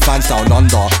north got fans down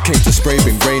under. Came to spray,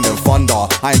 bring rain and thunder.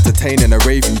 I entertain and a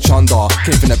raving chunder.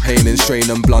 Came from the pain and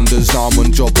strain and blunders. Now I'm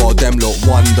on job while them look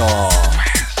wonder.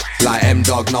 Like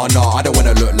M-Dog, nah, I don't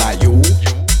wanna look like you.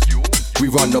 We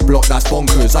run the block, that's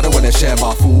bonkers, I don't wanna share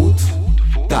my food.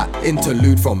 That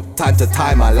interlude from time to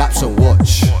time I lapse and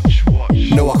watch.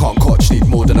 No I can't coach, need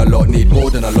more than a lot, need more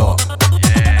than a lot.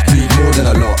 Need more than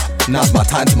a lot, now's my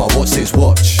time to my what says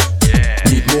watch.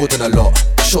 Need more than a lot,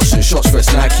 shots and shots for a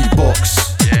Nike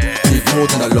box. Need more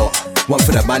than a lot, one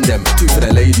for the man them, two for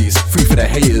the ladies, three for the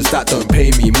haters that don't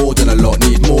pay me. More than a lot,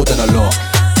 need more than a lot.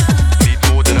 Need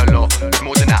more than a lot,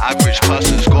 more than the average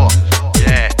person's got.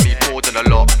 Yeah, need more than a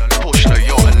lot, portion of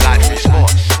yacht and land free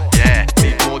spots. Yeah,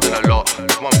 need more than a lot,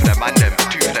 one for the man them,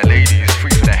 two for the ladies,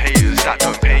 three for the haters that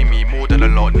don't pay me. More than a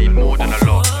lot, need more than a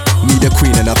lot. Need a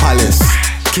queen in a palace,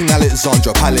 King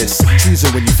Alexandra Palace.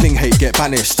 Choosing when you fling hate, get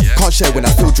banished. Can't share when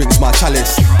I fill drinks, my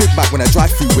chalice. Big Mac when I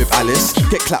drive through with Alice.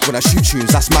 Get clapped when I shoot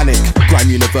tunes, that's manic. Grime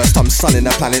universe, I'm sunning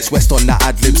the planets. West on that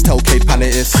ad-libs, tell Kate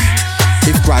Panitis.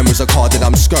 If grime was a car, then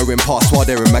I'm scurrying past while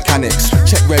they're in mechanics.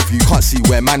 Check rev, you can't see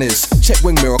where man is. Check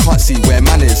wing mirror, can't see where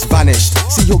man is. Vanished,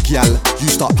 see your gal, you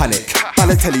start panic.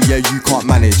 Balotelli, yeah, you can't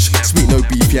manage. Sweet, no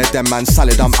beef, yeah, them man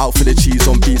salad. I'm out for the cheese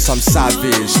on beats, I'm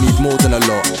savage. Need more than a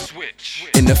lot.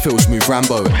 In the fields, move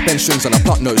Rambo. Ben strings on a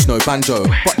pluck notes, no banjo.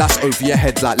 But that's over your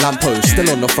head like lamppost.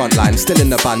 Still on the front line, still in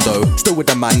the bando. Still with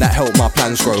the man that helped my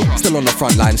plans grow. Still on the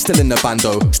front line, still in the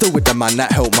bando. Still with the man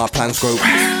that helped my plans grow.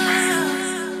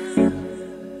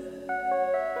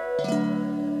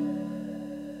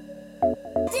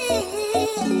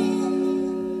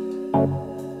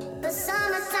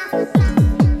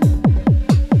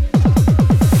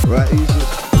 Right, easy.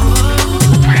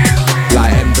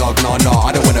 Like M-Dog, nah,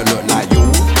 I don't wanna look like you.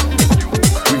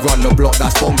 We run the block,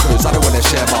 that's bonkers, I don't wanna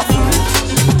share my food.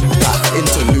 That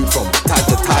interlude from time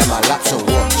to time, I lapse and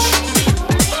watch.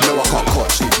 No, I can't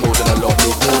coach, need more than a lot,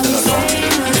 need more than a lot.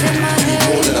 Need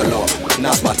more than a lot,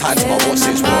 now's my time to my what's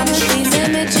his watch. Need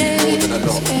more than a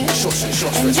lot, shots and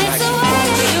shots for his Nike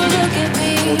watch.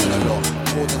 More than a lot,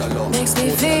 more than a lot. Makes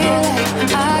me feel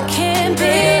like I can't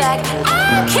be like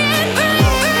I can't be.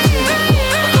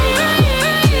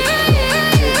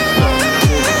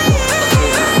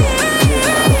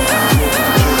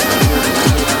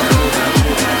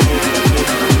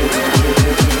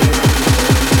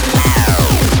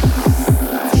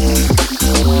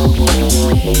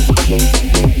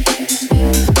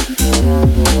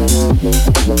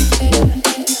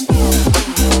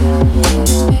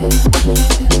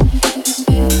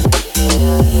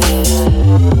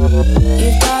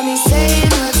 You've got me saying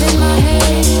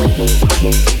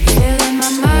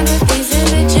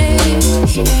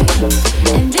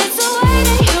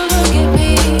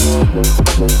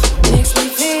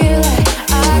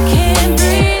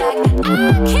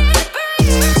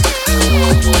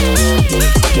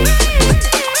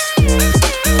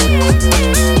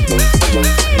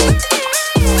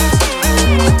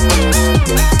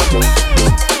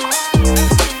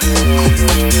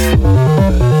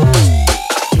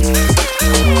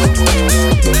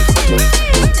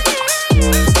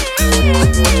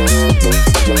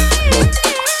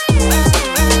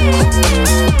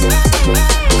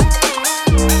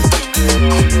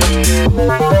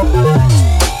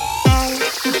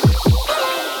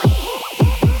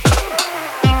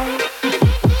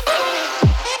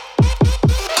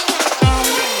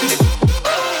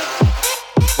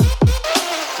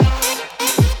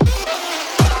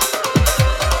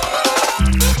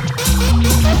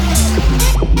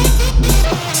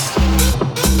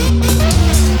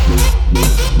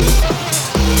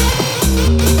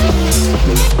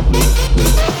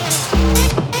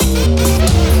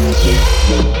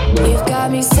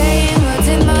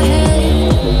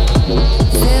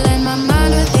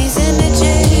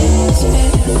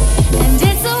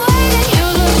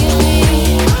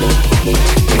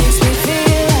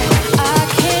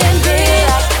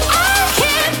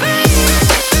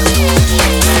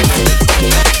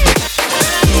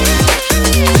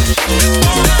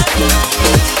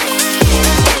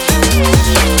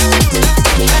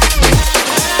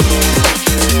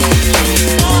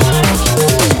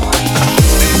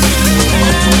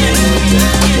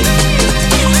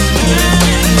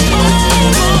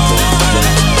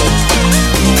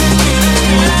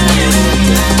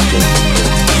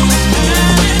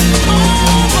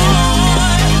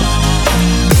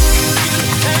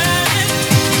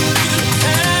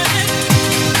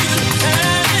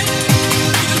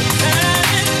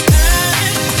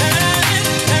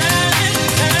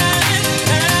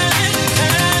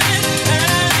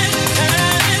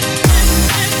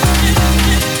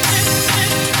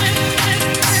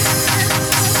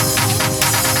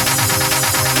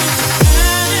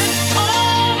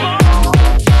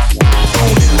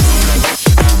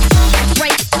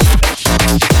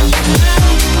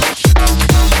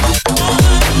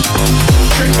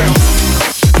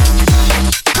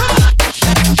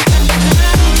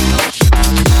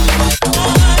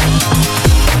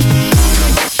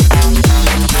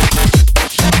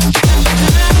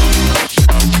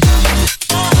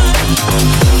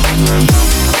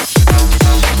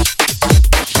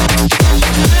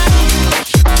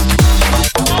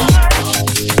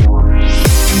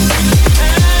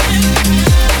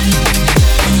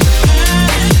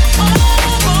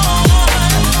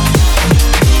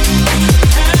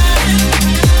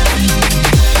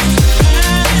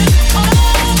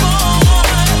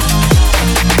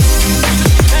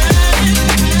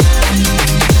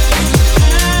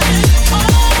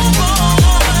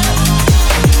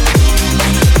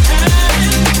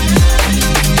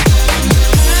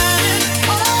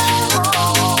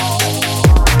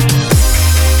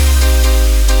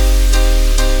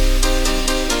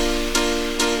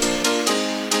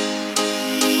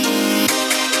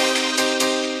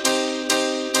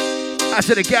I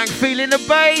said the gang feeling the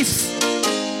bass.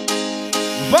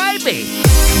 Vibey.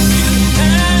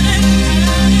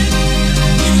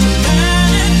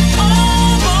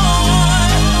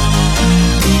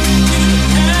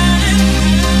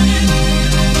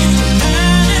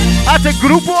 At the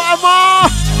Grupo Amor.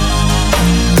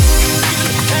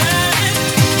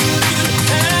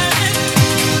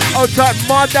 Outside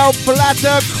Model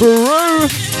Plata crew.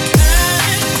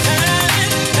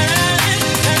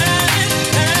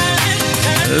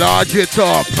 Large it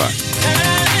up.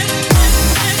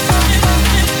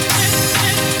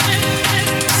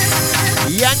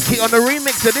 Yankee on the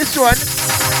remix of this one.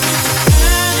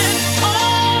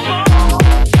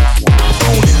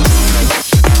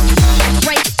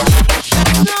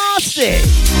 Nasty.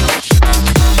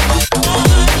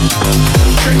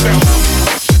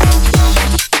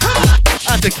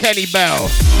 That's a Kenny Bell.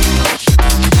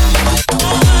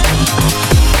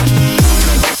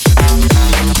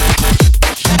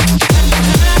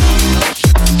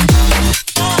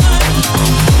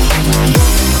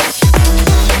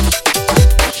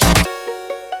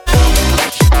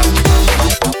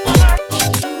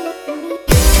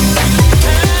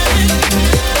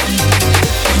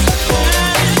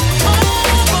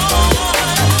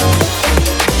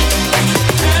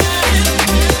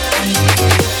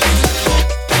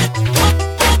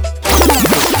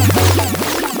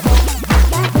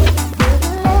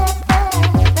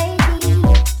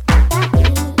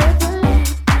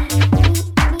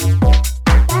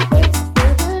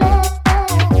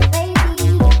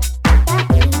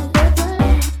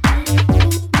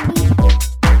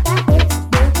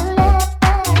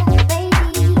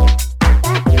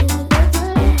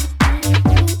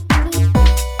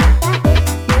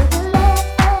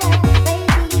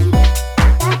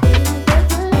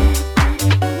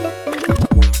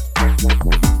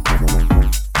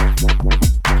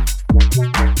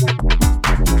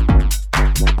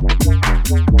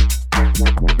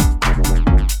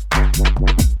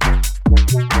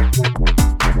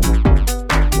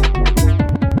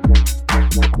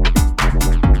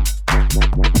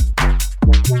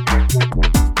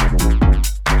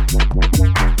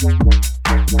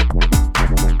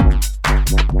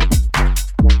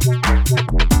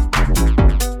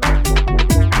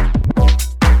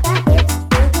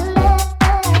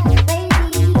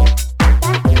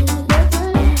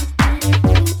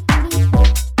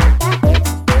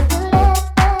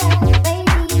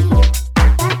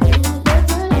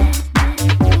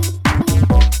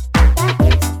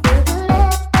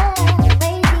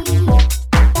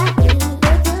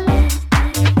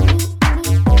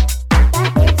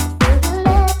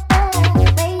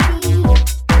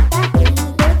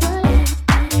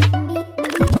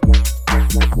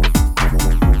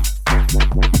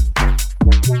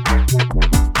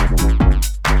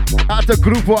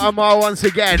 Grupo Amor once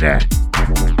again. This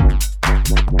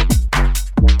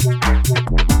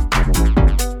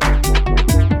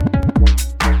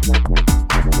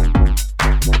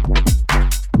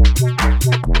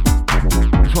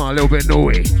one a little bit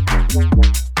naughty.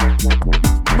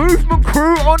 Movement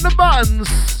crew on the buttons.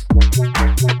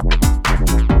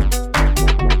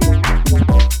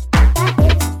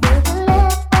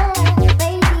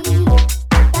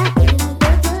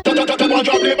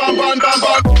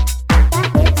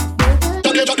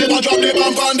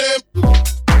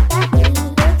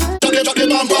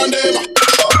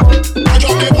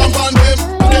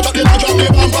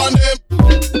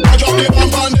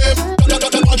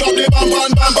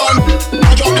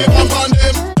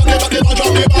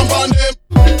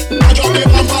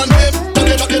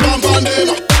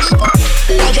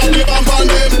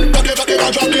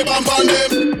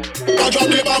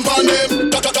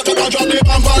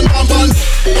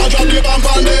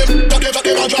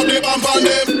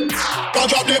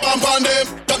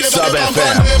 Sub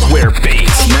FM, where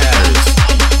bass matters.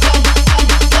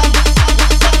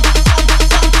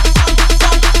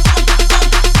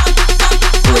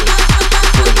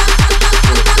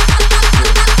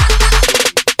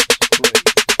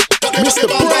 Mr.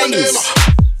 BrainZ.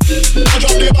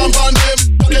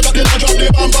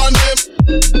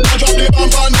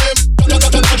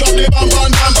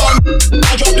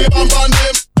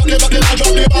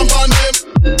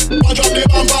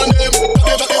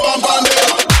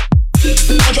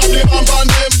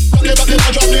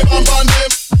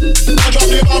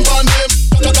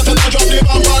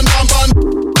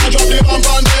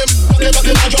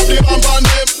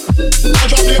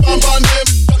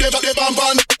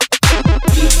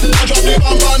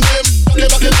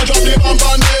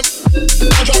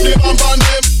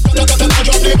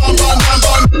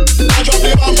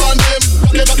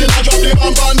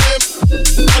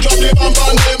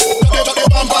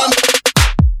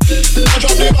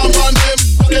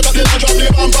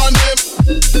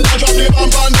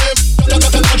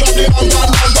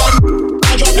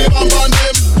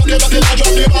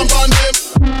 bump on them.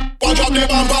 One drop the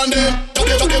bump on them.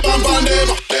 Take the bump on them.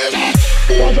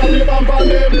 One drop the bump on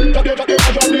them. Take the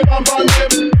bump on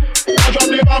them. One drop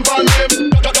the bump on them.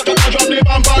 One drop the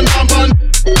bump on them.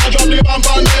 One drop the bump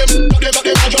on them. Take the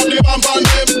bump on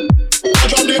them. One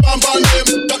drop the bump on them.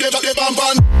 Take the bump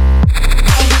on.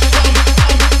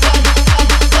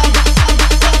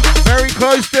 Very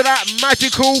close to that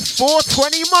magical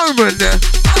 420 moment.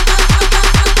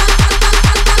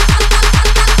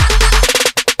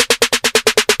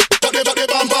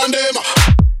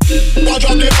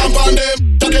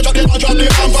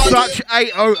 Such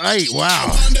 808,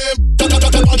 wow.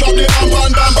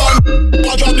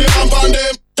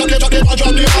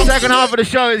 Second half of the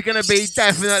show is going to be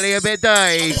definitely a bit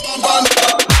dirty.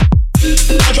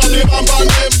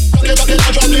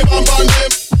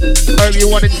 Hope you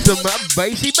wanted some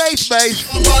bassy bass.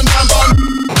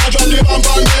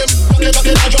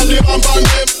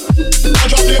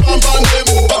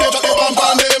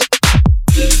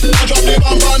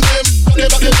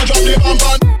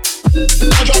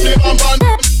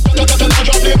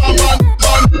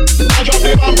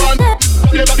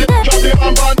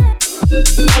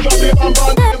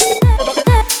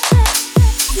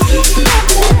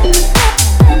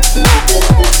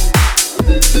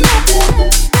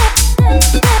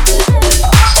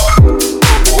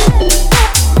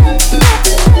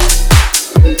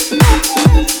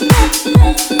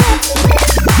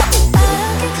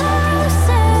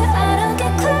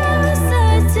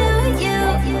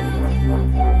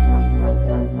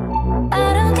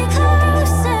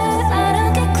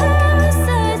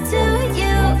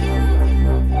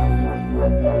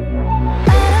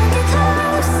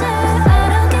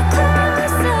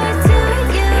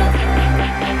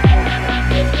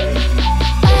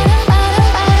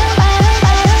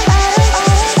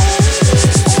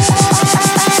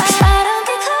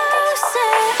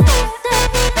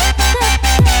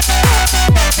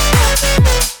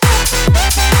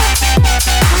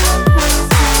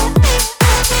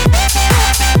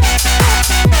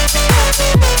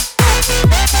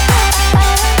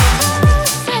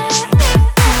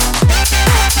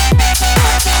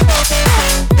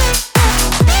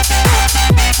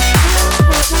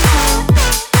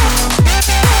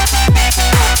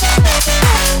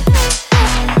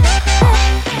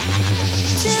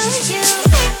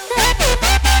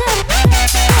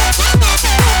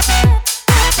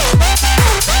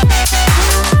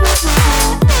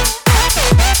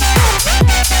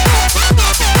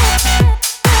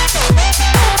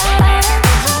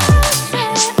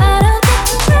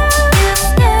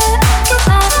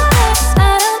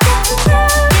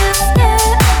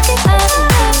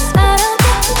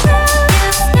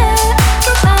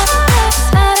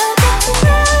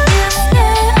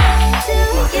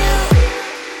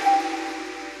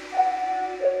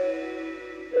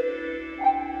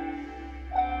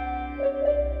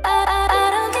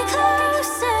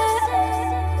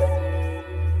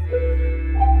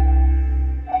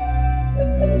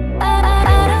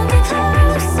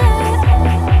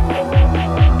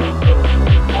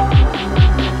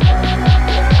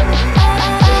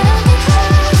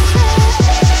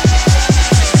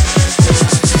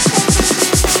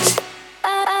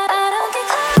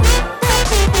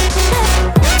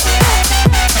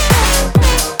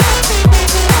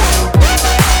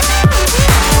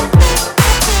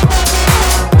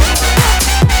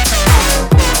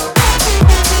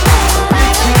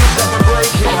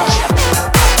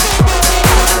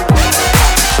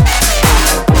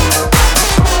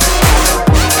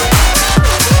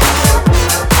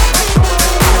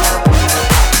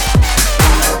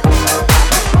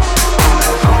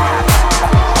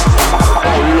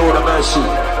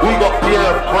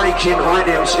 breaking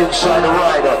rhythms inside the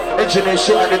rider. Engineers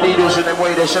sit at the needles and then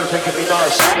wait there, something can be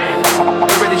nice.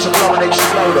 You ready to blow an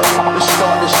exploder? Let's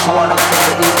start this one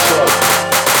from the intro.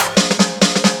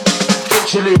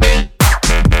 Interlude.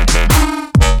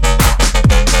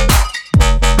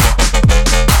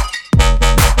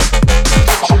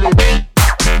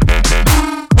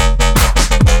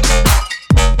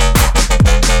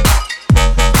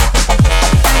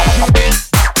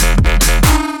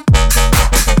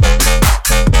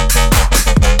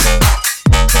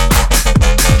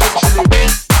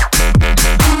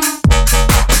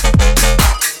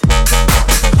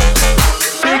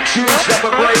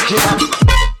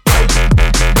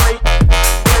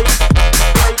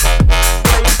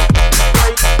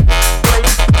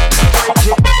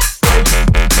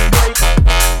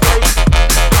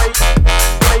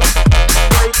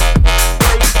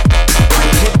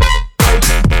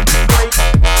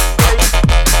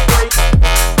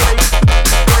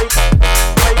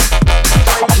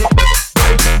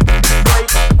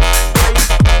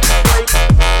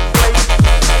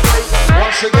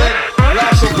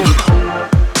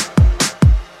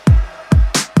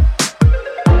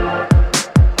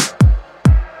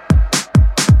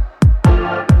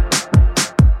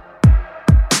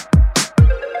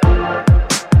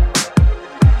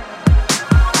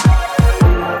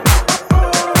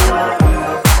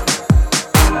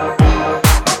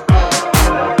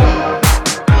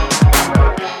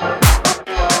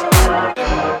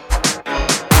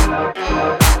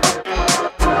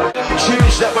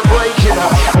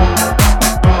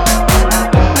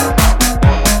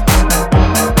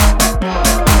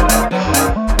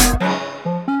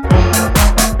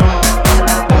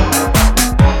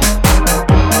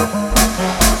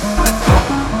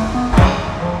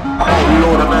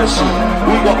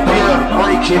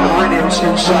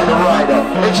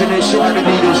 in there sliding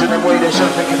needles and then wait there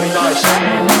something can be nice.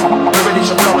 We're ready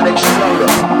to blow an exploder.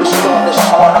 Let's start this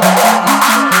one.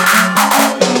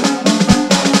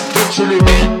 Literally.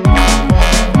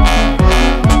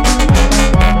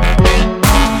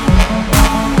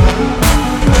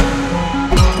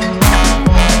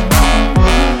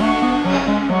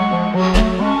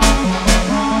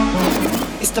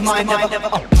 It's the mind never.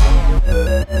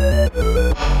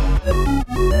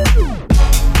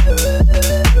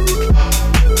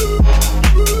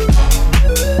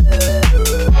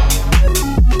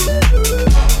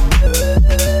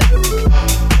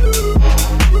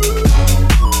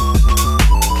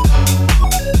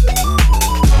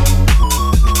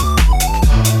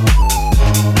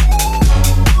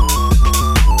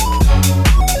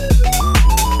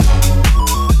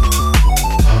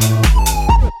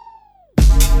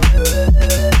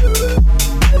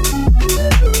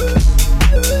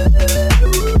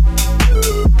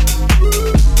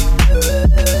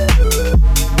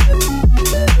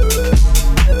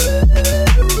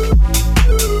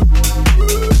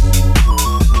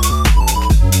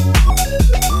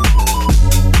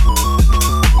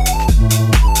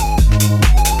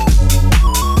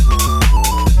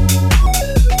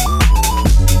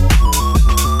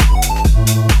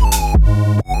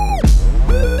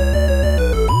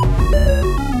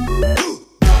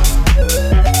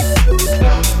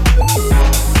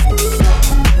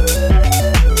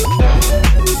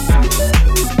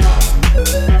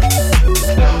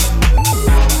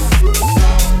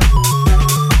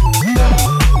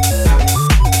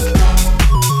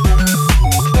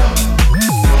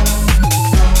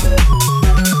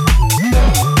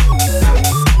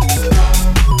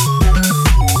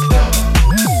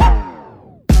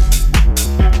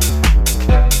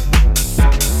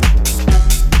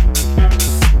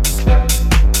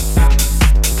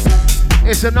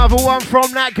 Another one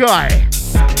from that guy.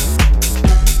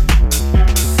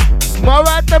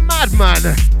 Morad the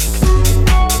Madman.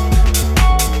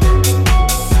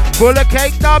 Full of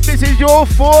cake dub, this is your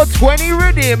 420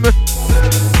 rhythm.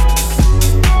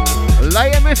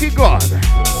 Lay him if you got.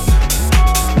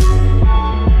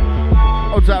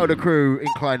 Odds out of the crew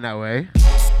inclined that way.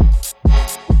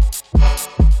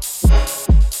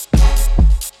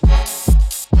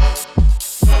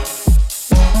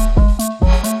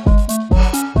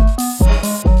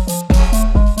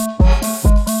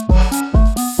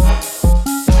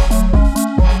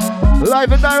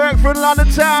 Live and direct from London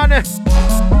town. At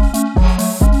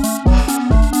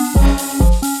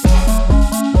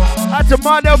the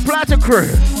Mardell Platter crew.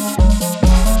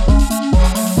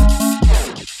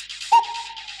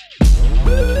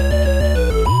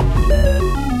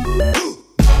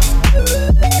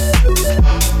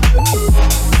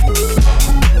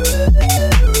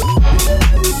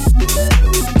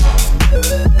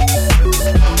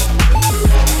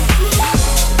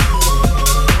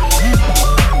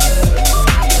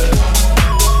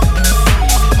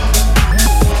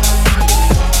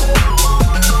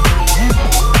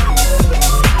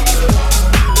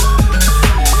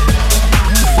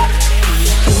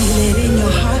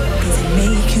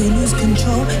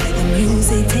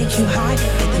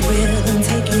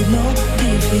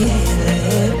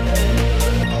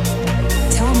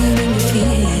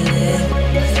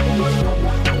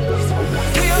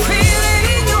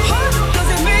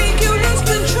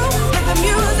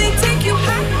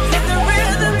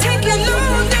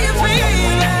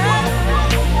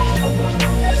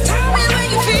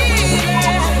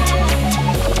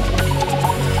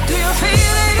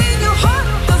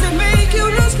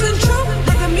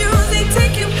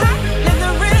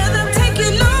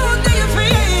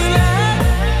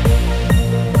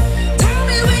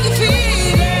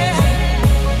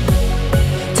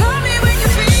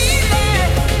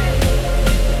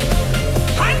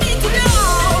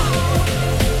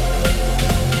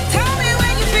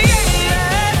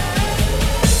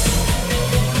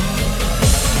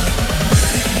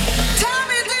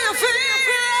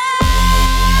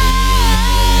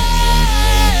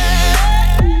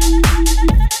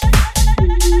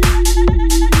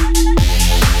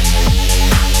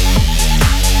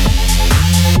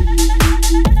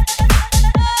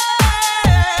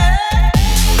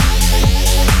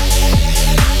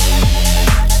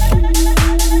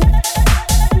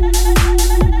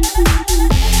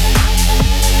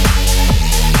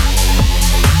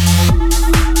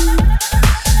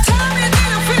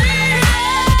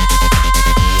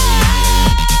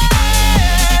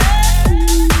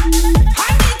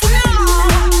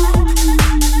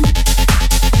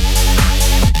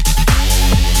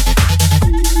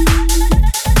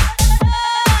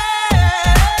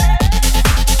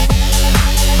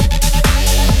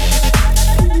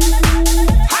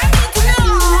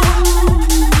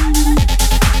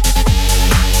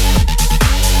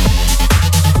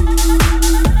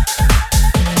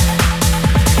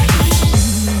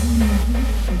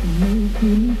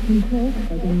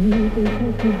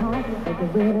 the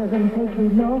rhythm take you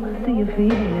low, do you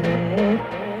feel it?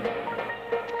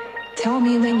 Tell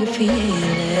me when you feel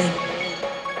it.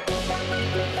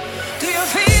 Do you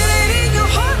feel it in your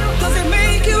heart? Does it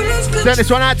make you lose control? Send this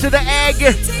one out to the egg.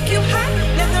 Take you high,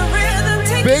 let the rhythm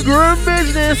take Big you room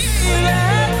business.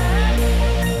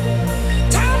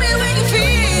 Tell me when you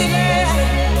feel it.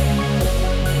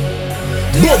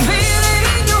 Do you feel it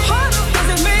in your heart? Does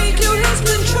it make you lose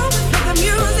control? Let the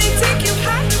music take you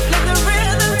high, let the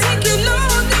rhythm take you low.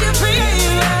 Do you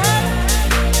feel it?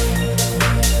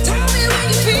 Tell me when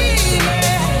you feel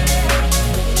it.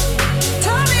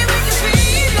 Tell me when you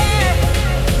feel it.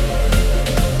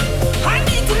 I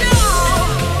need to know.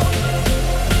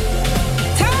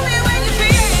 Tell me when you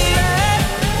feel it.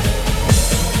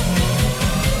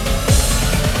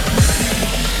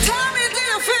 Tell me, do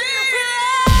you feel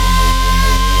it?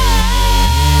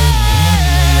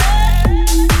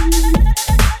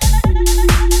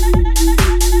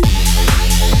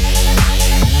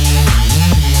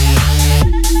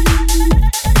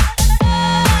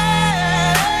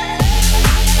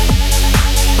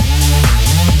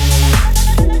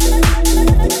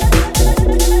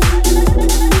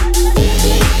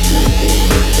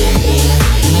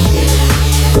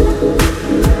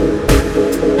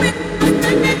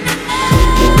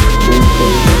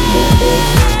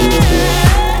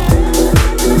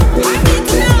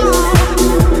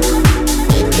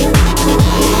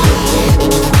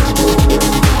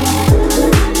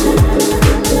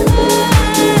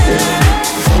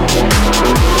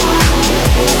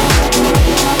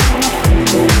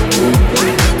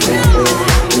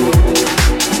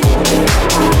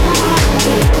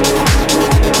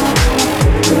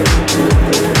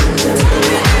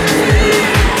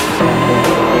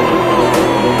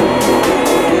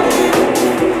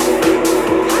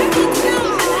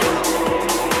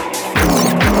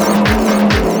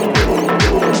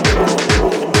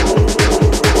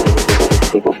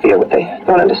 People feel what they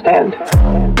don't understand.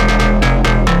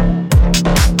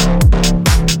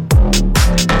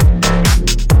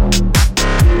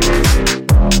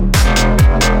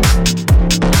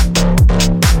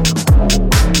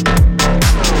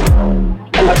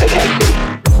 And what they can't see.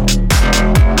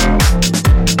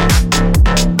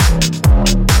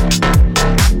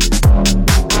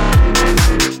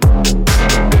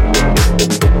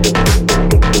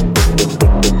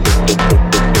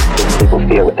 People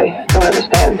feel what they don't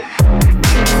understand.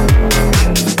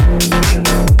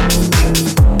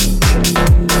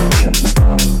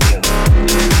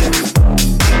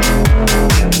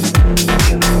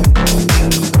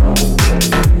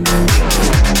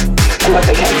 And what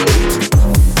they can't see.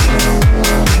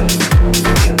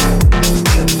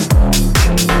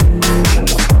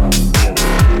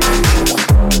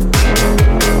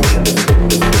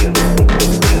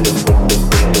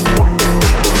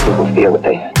 People feel what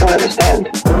they don't understand.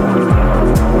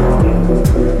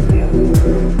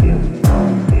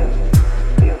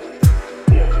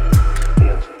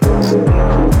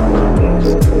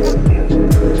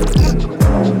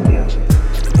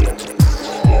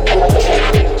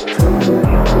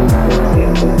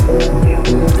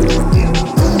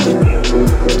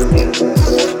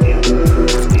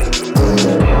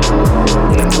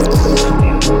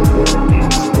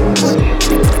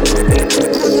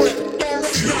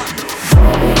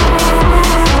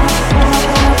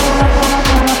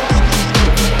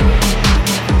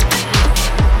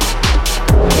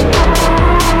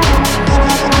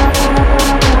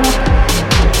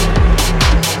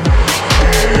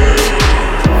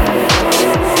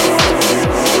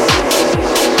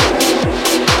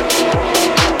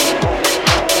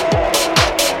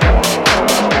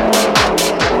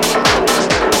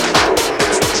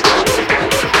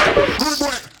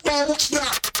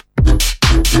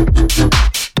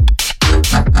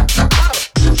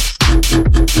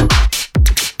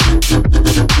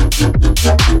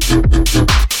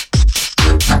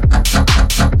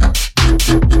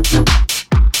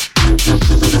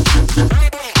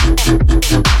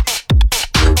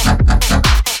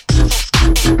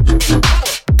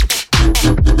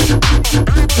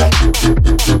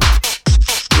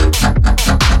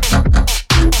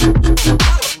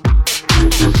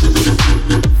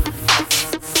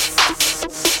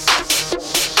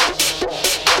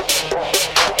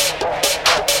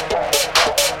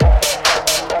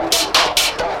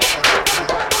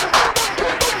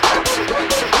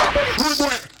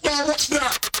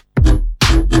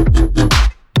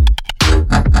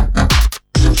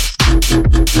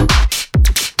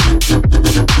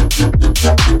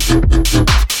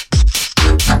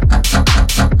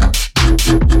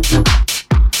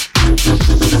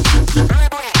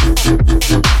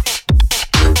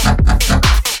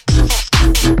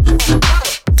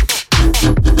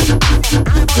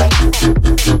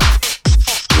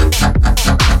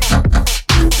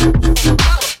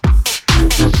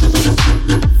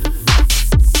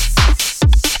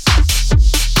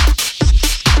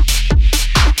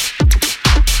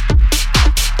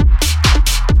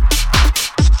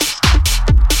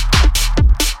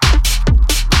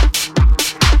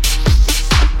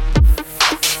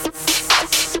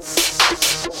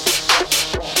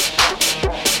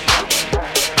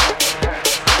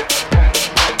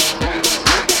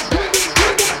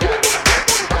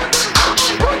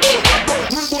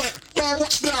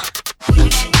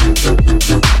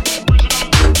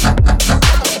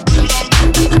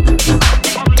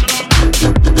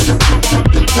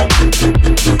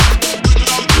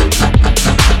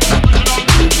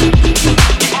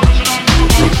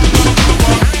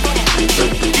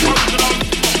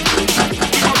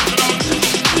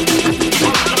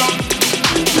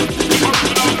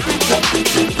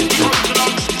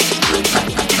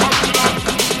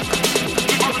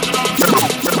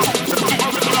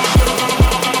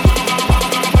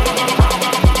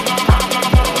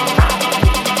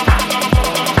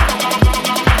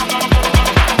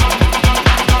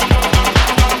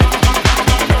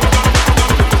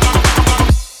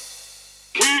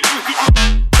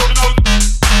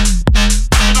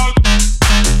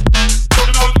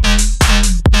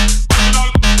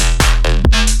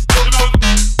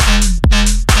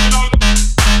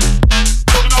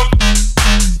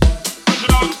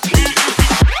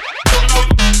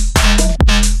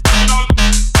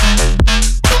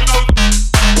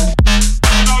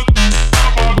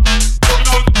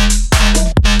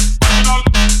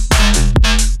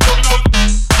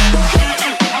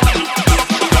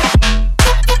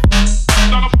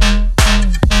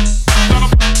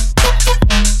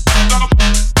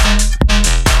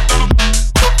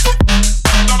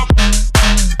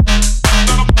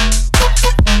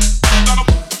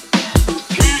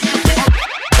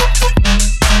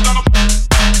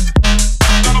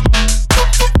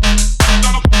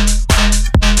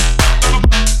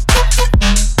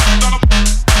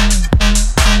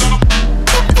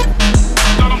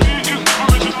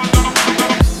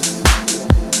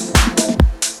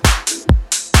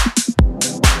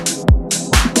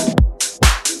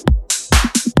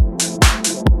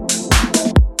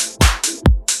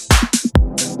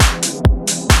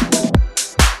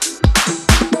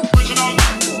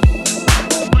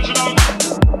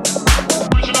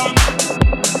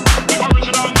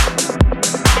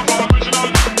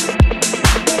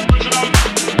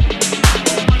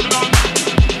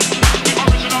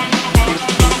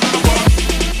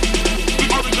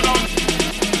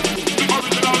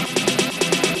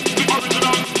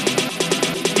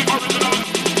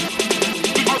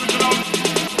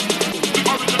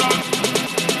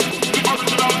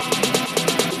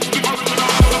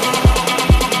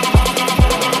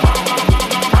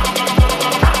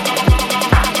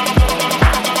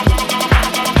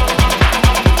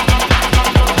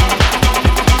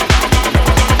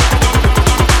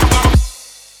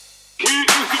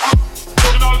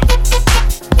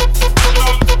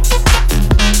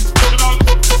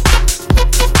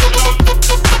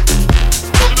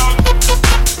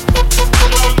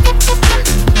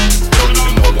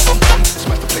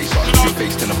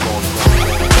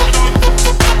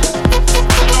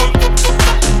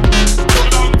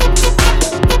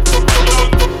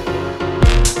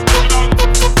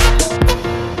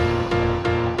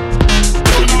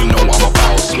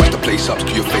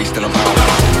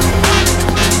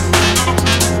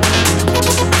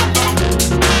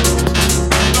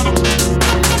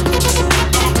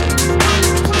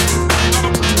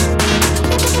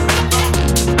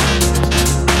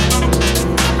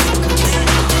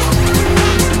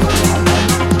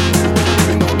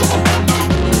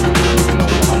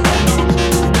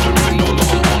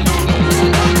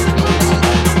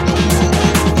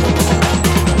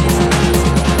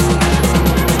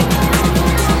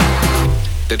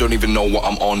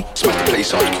 I'm on. Smack the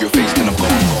place up, your face, then I'm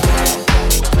gone.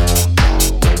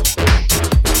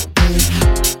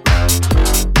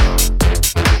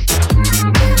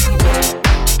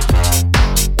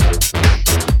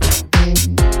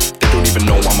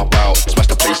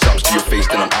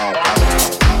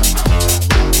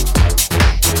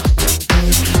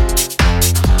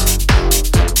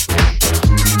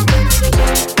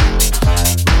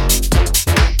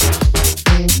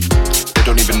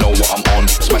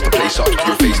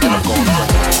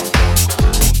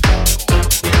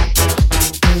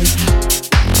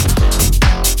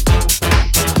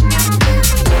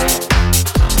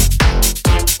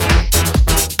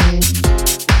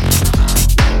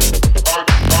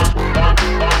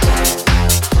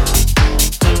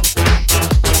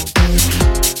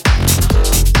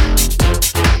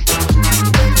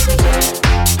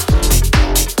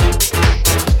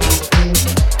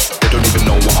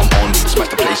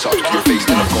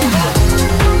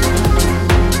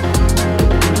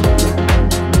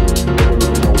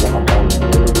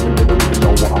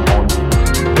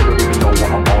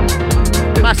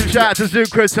 Shout out to Zoo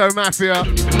Crypto Mafia.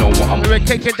 We're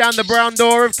kicking down the brown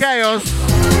door of chaos.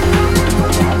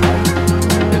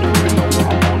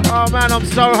 Oh man, I'm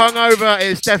so hungover.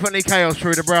 It's definitely chaos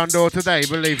through the brown door today,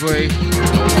 believe me.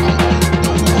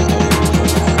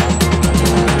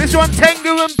 This one,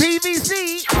 Tengu and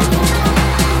PVC.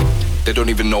 They don't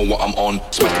even know what I'm on.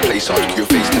 Smack the place up, your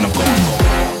face, then I'm gone.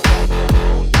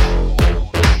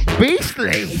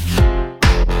 Beastly.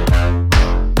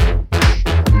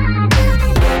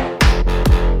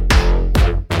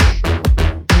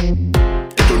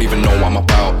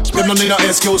 Them no need no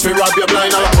excuse for rob your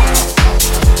blind eye.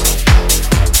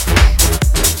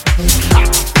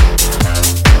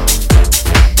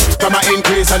 Come and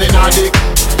increase and it not dick.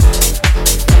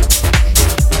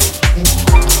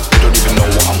 They don't even know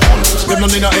what I'm on. Them no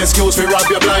need no excuse for rob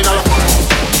your blind eye.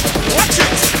 Watch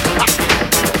it.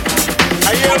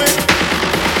 I hear me.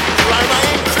 Try my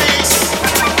increase.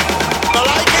 I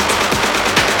like it.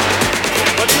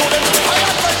 But you them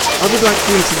I would like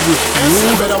to introduce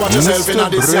you better watch yourself in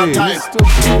this time.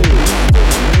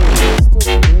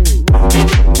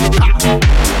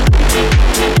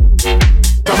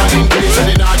 Come on, increase and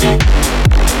in our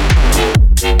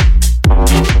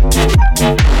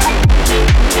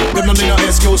them no need no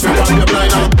excuse for rob your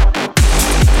blind eye.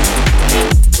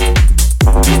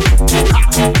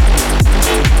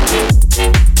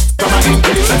 Come on,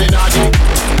 increase and in our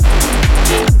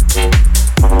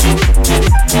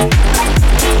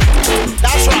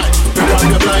that's right. We run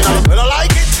your blind eye. We don't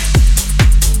like it.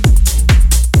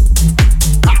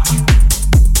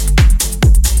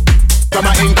 Come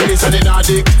and increase and in our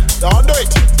dick. Don't do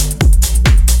it.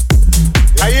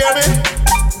 You hear me?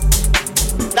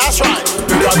 That's right.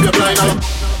 We run your blind eye.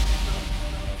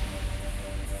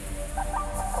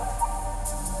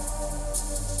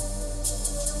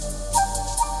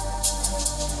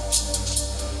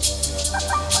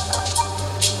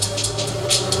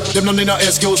 Them no need no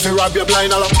excuse to rob your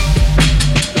blind eye.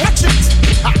 Watch it.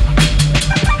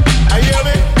 I hear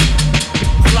me.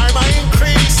 Fly my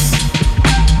increase.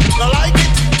 I like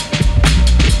it.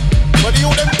 But you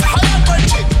them tired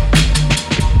bunch it.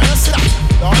 And see that.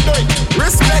 Don't do it.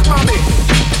 Respect mommy.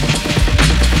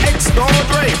 Don't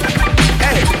rape.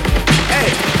 Hey.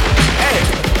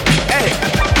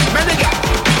 Maniga.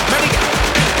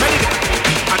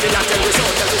 I did not tell you so.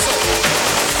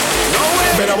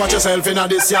 Better watch yourself in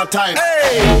this your time.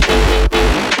 Hey,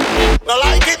 I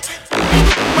like it.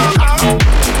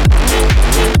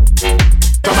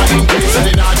 Come on, increase and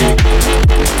in our dick.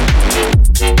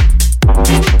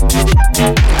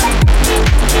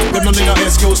 Them no need no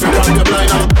excuse for rob your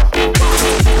blind eye.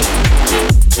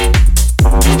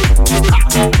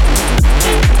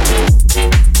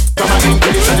 Come on,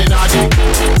 increase and in our dick.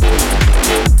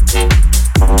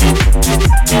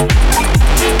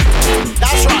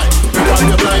 That's right. Rob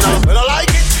your blind eye. We don't like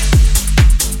it.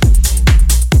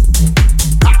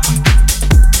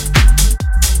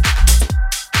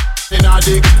 In our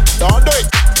dick. Don't do it.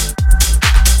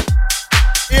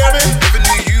 You hear me? Never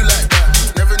knew you like that.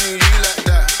 Never knew you like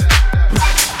that.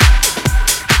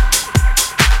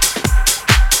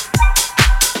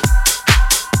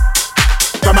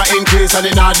 Come and increase and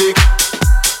in our dick.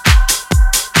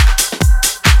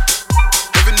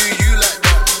 Never knew you like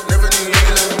that. Never knew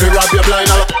you like that. We rob your blind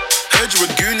eye. Heard you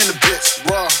were goon in the bits,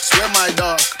 raw, swear my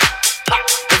dog.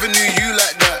 Never knew you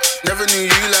like that, never knew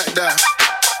you like that.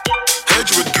 Heard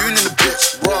you were goon in the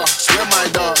bits, raw, swear my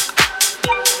dog.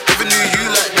 Never knew you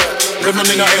like that. Never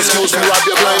knew no excuse to rob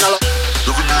your blind eye.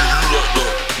 Never knew you like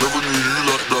that, never knew you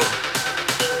like that.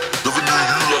 Never knew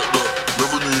you like that,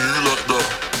 never knew you like that.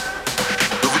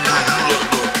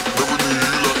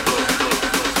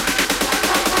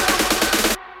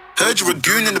 Heard you a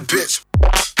goon in the bitch.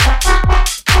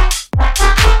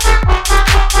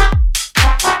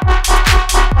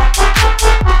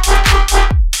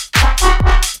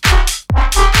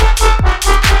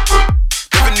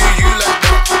 Never knew you like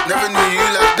that. Never knew you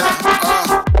like that.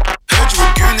 Heard you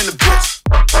a goon in the bitch.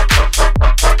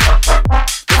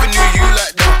 Never knew you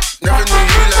like that. Never knew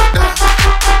you like that.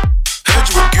 Heard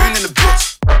you a goon in the bitch.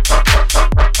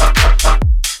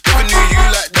 Never knew you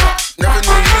like that. Never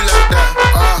knew you like that.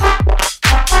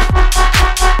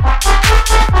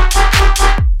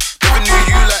 Never knew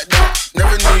you like that.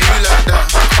 Never knew you like that.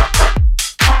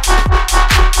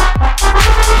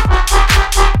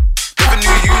 Never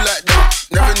knew you like that. Never knew you like that.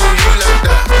 Never knew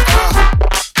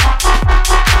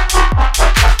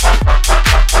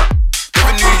you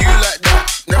like that. Never knew you like that.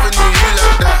 Never knew you like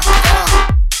that.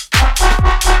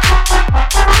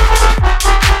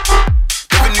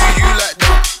 Never knew you like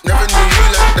that.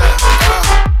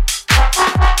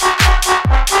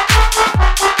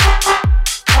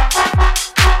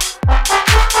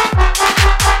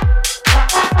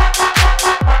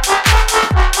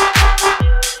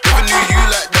 Never knew you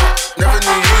like that. Never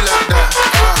knew you like that.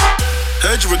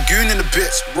 Heard you a goon in the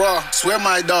bitch. Raw, swear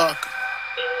my dog.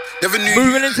 Never knew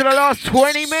Moving into the last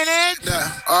 20 minutes.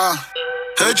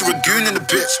 Heard you a goon in the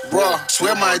bitch. Raw,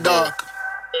 swear my dog.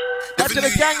 Back to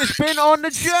the gang that's been on the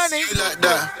journey. Like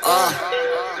that.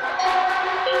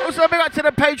 Also, big up to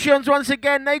the Patreons once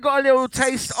again. They got a little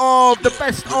taste of the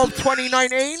best of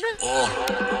 2019.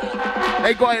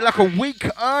 They got it like a week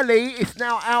early. It's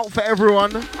now out for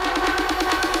everyone.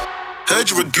 Heard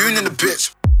you a goon in the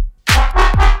bitch.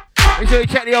 Make sure you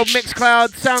check the old Mixcloud,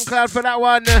 Soundcloud for that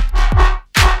one.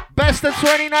 Best of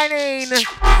 2019.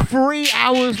 3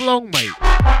 hours long, mate.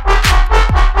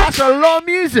 That's a lot of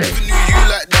music. Never knew you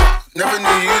like that. Never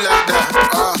knew you like that.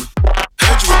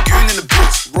 Heard you a goon in the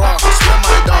bitch. Raw, swear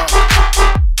my dog.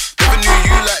 Never knew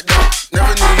you like that.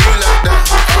 Never knew you like that.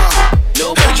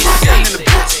 Heard you a goon in the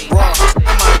bitch. Raw,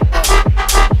 swear my dog.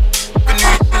 Never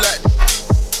knew you like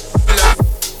that.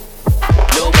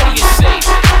 Nobody is safe.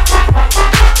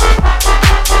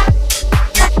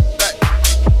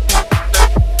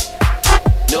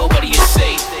 Nobody is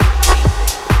safe.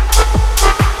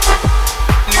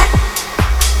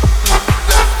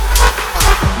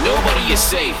 Nobody is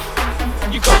safe.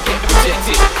 You can't get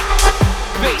protected.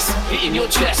 Bass hitting your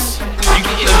chest. You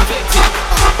get infected.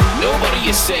 Nobody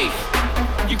is safe.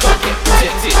 You can't get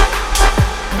protected.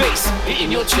 Bass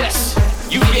hitting your chest.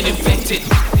 You get infected.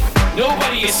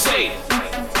 Nobody is safe.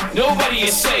 Nobody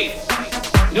is safe.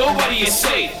 Nobody is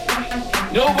safe.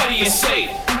 Nobody is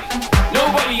safe.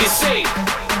 Nobody is safe.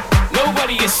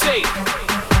 Nobody is safe.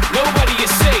 Nobody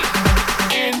is safe.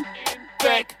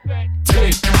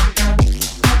 Infected.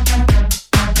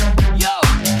 Yo.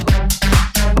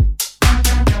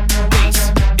 Bass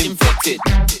infected.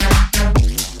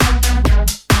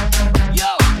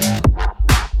 Yo.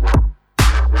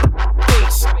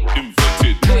 Bass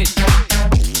infected.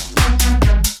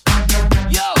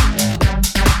 Yo.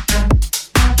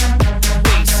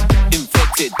 Bass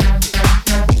infected.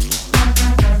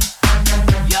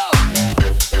 Yo.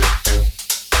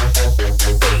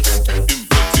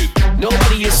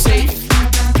 Nobody is safe.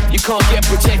 You can't get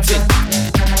protected.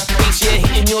 Bass, yeah,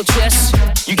 hitting your chest.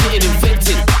 You getting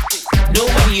infected.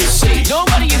 Nobody is safe.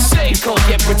 Nobody is safe. You can't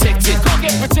get protected. Can't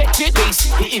get protected. Bass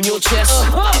hitting your chest.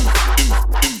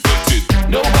 Infected.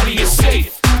 Nobody is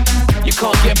safe. You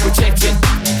can't get protected.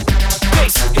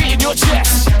 Bass hitting your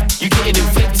chest. You getting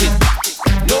infected.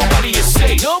 Nobody is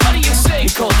safe. Nobody is safe. You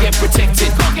can't get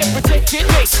protected. Can't get protected.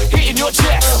 Bass hitting your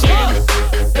chest.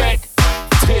 Infected.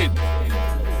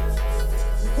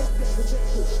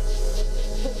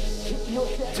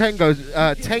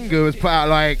 Tengu has put out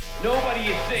like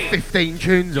 15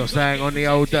 tunes or something on the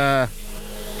old on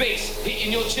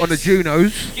the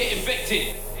Junos. Get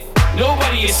infected.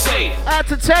 Nobody is safe. Out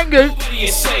to Tengu. Nobody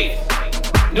is safe.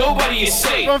 Nobody is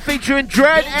safe. One featuring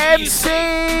Dread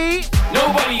MC.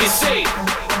 Nobody is safe.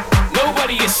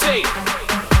 Nobody is safe.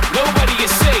 Nobody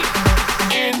is safe.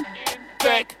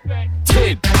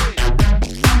 Infected.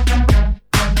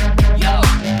 Yo.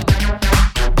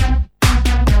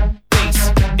 Bass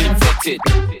infected.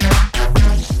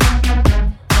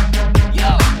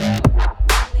 Yo.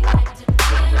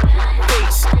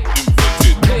 Bass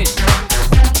infected.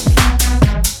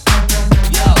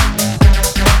 Yo.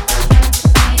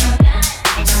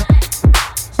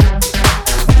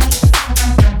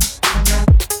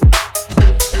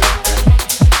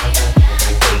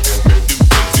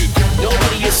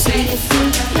 Nobody is safe.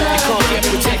 You can't get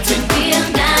protected.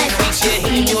 Bass, yeah,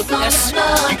 hitting your chest.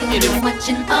 You get it.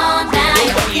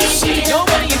 Nobody is safe.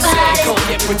 Nobody is safe. Can't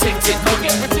get protected. Can't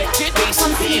get protected.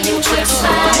 Wanna see you with your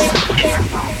body.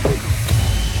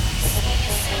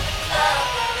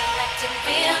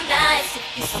 Real nice.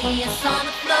 If you see us on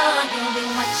the floor, you'll be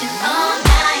watching all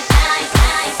night, night,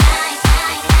 night, night,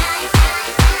 night, night.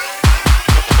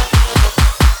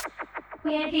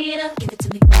 We're here to give it to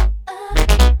me.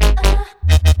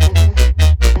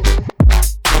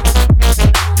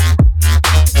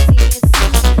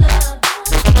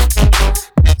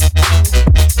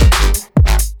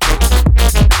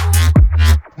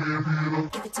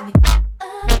 Give it to me.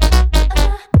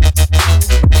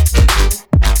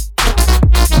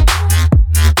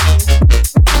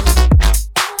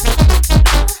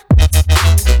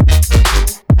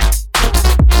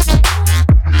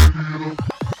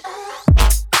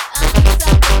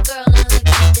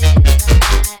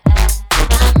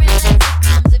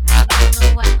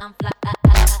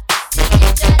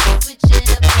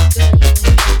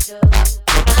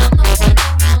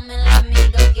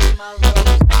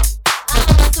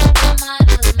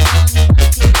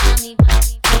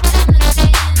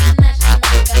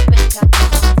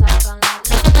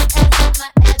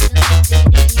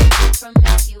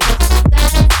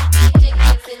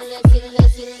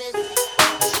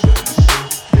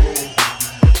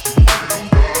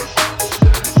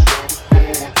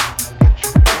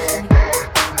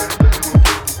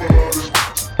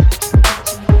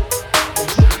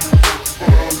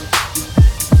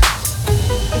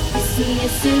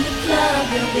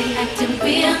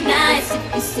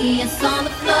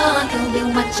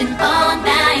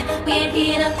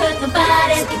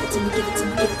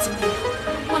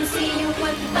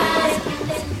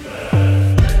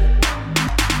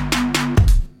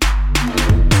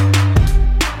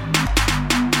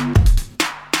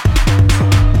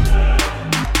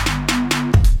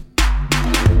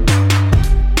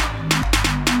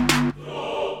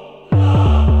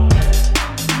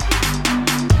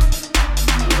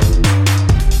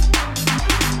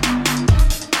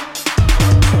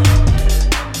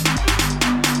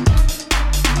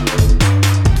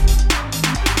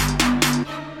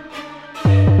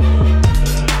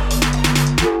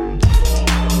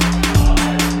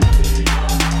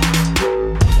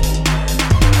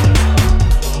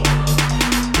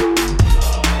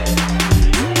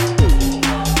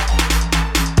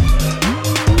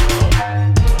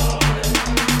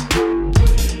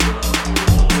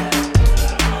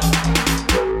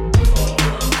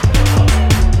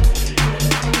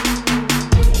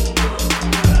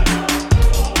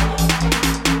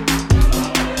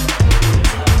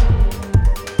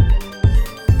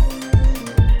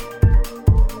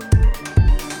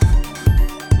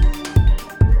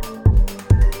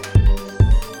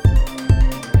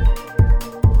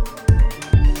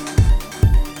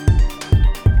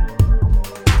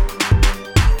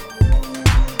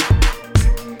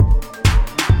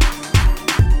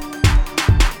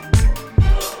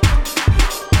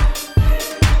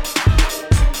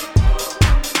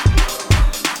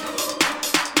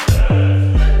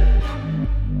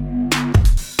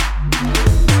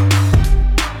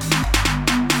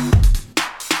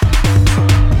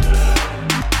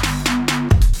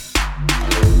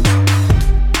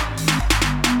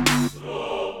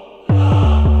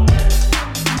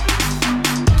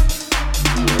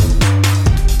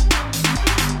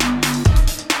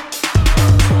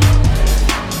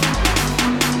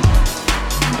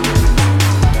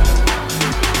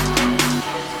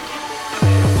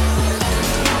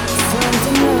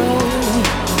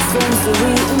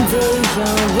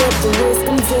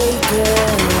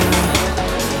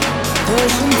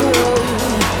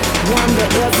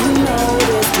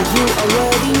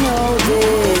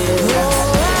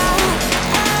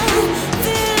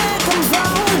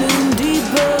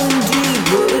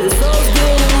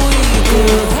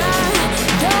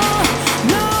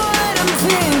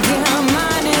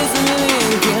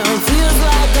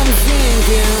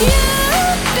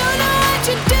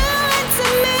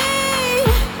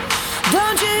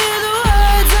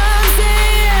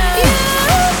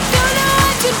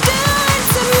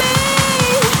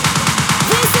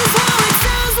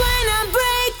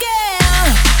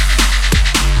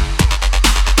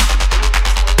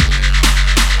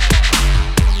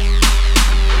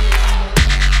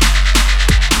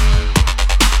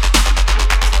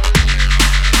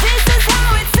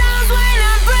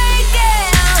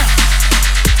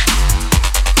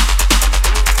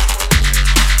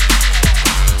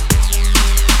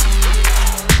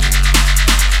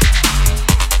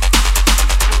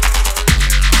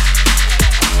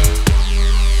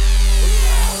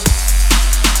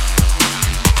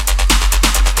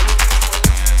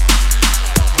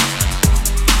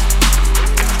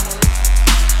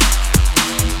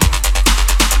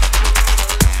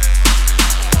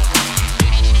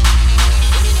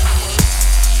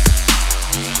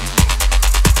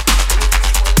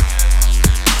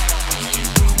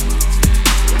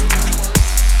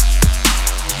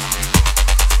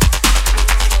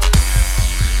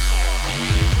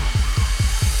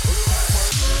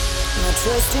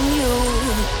 trust in you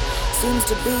seems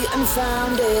to be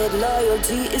unfounded.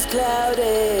 Loyalty is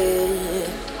clouded.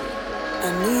 I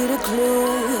need a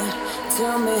clue.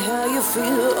 Tell me how you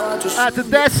feel. Or just at the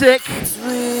Desic. It's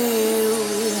real.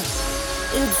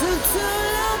 It took too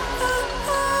long.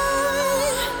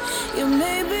 You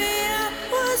maybe I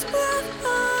was blind.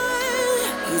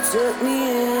 You took me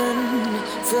in.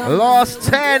 Last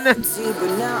 10.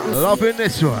 Loving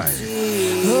this one.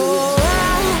 Oh,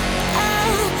 I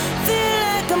feel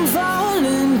like I'm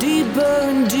falling deeper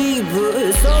and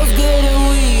deeper. Soul's getting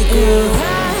weaker.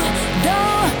 I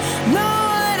don't know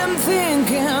what I'm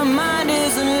thinking. Mind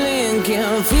isn't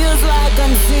linking. Feels like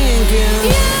I'm sinking.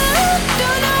 You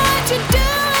don't know what you're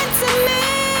doing to me.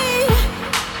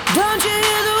 Don't you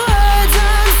hear the words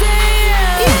I'm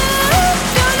saying? You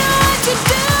don't know what you're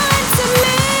doing to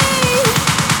me.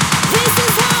 This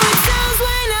is how it sounds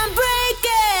when I'm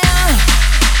breaking.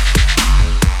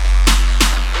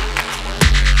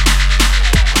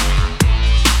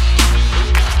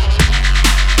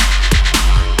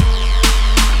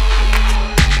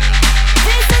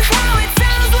 This is how it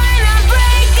sounds when I'm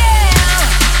breaking.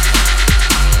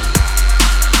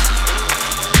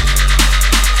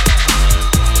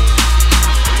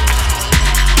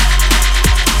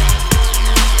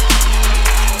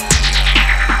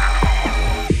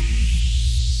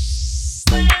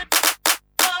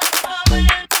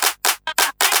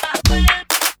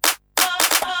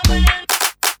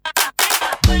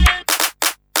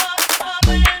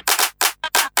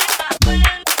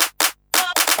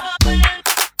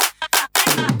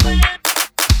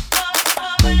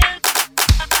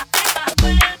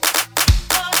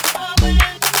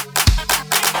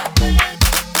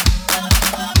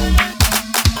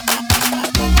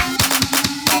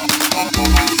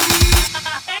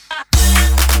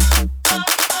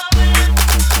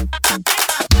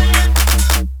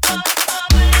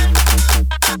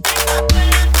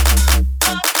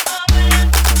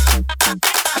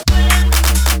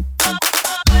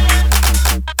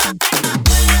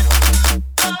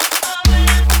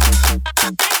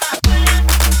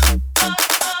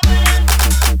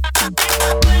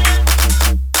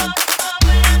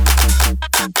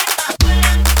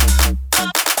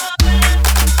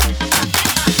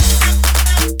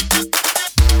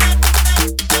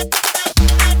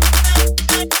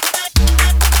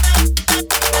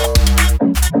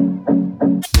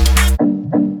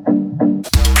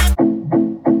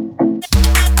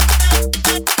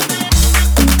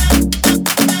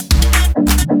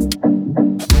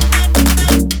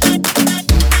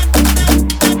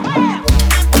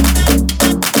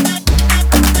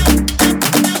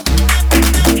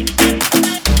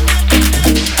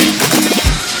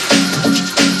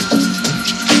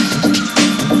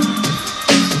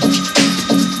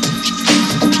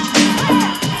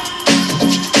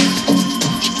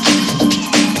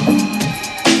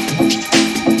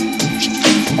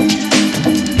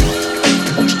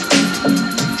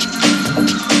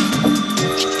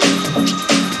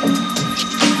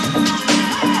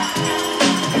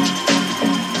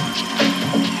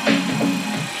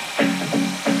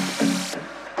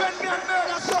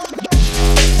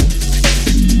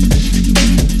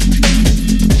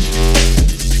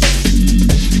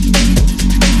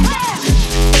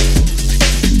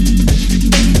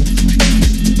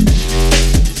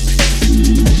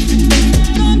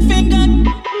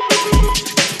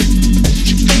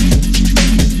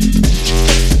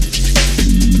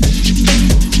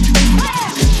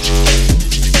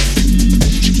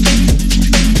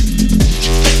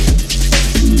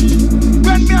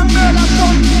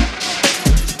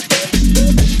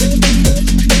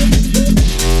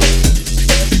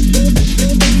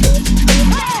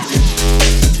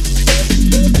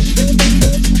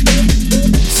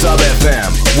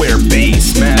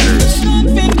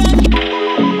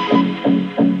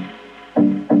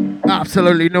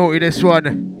 Absolutely naughty this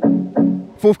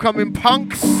one. Forthcoming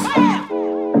punks.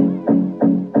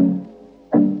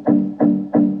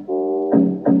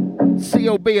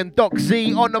 CLB and Doc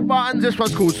Z on the buttons. This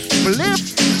one's called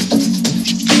Spliff.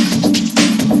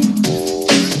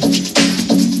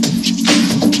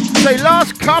 Say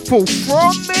last couple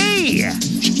from me.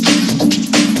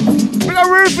 We got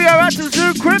Rufio out to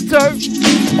Zoo Crypto.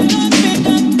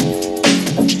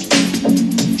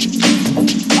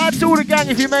 Out to all the gang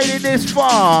if you made it this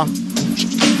far.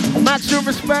 Maximum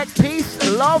respect, peace,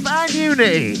 love and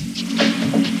unity.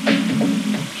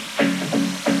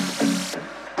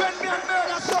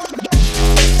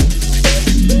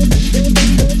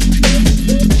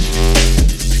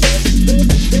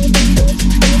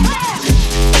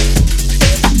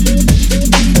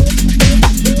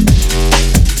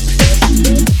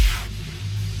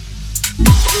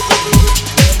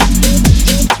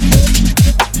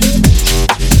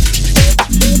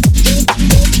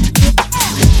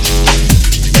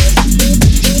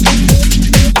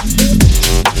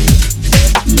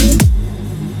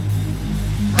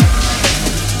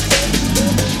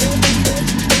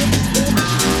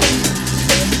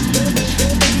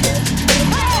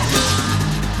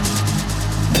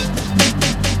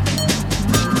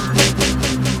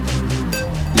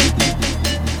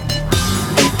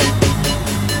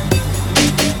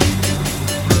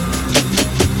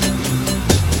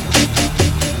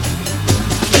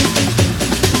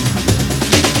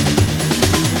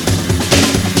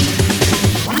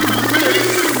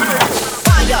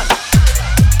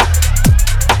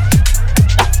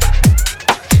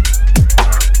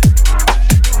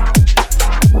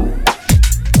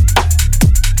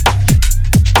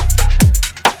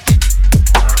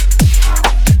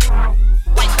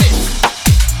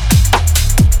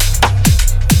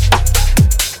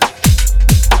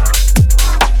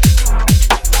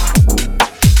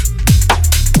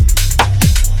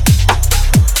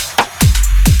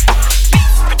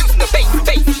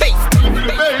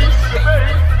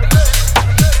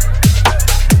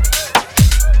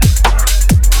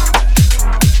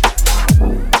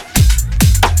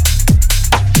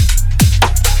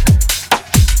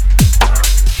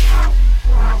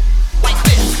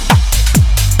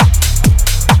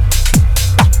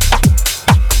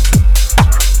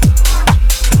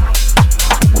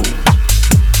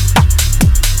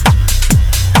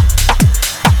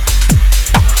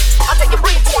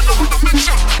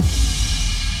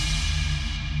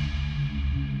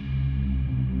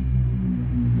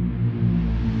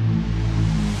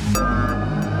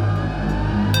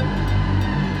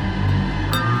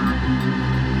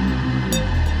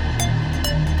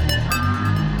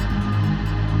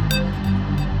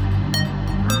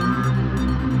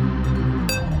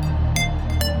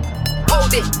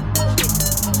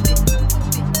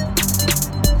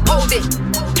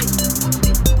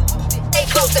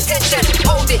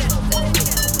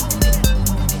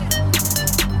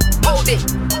 move it.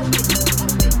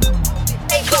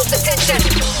 Pay close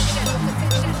attention.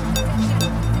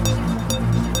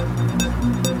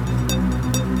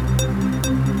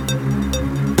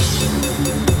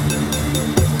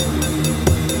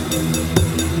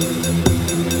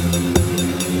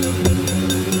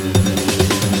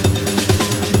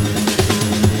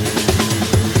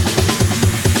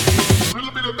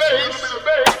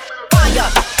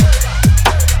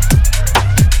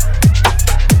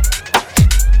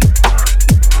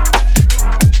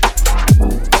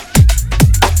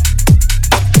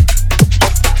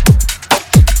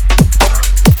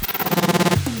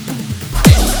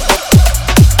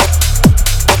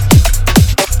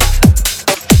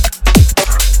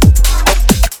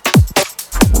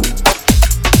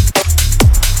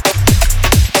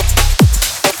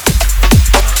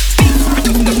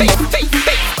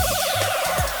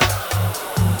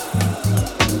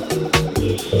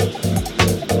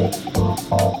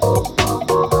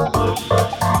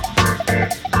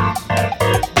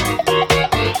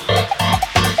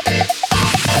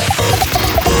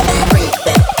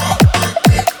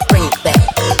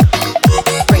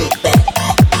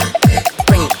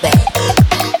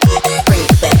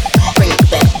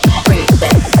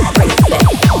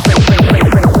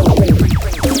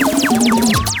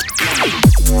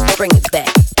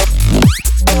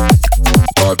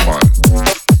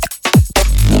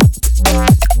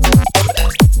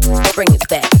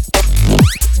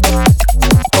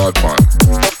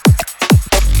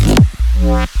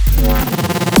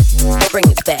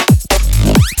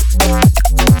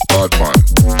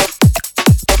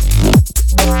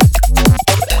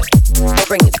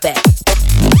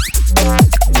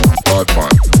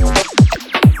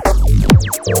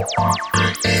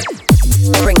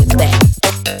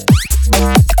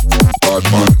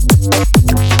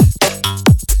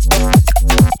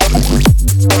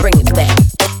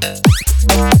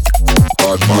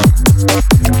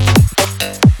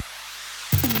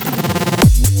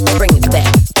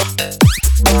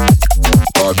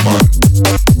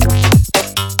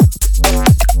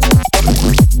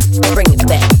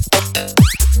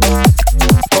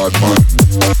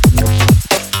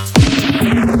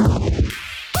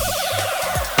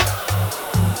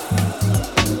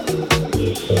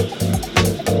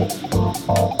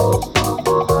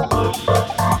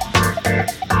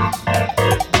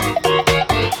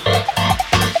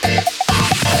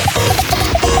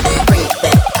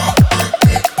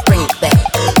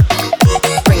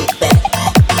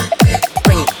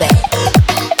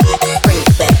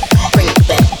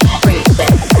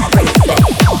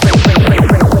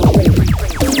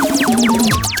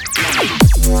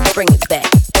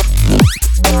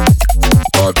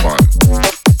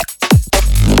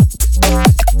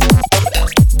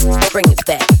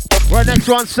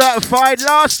 One certified,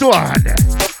 last one.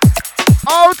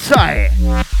 Hold tight.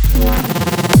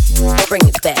 Bring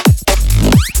it back.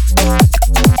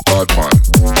 Hard one.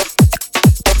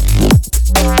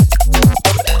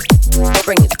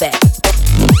 Bring it back.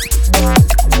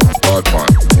 Hard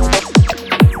one.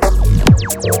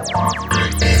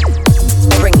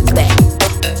 Bring it back.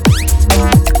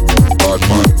 Hard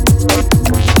one.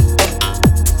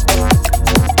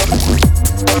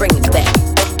 Bring it back.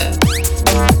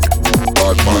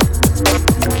 Hard one.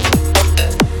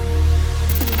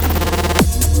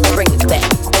 Bring it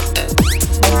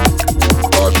back.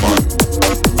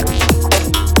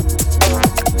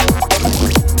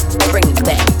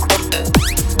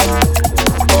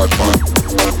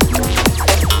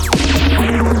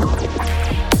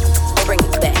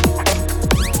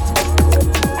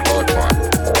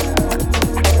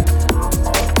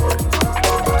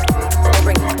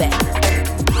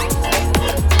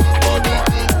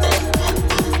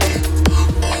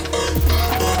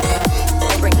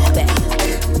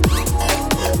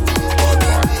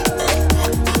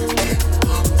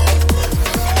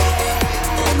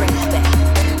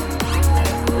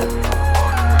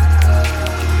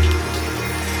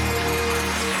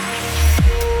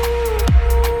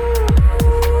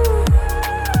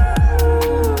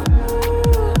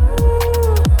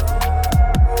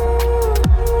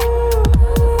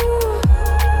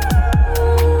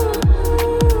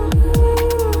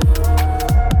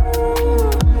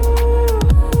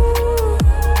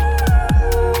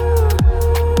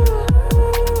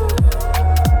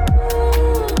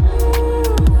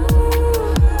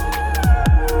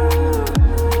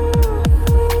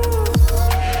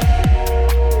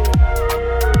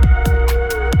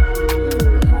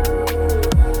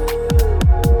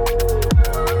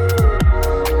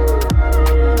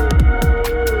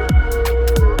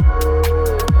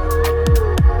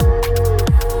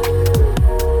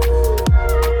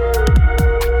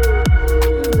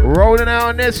 Rolling out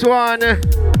on this one.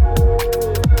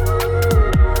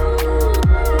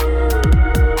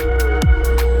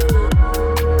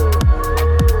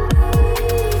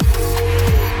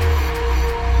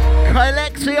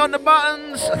 Kylexi on the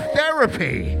buttons.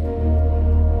 Therapy.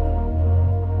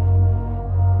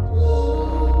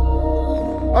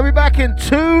 I'll be back in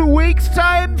 2 weeks'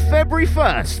 time, February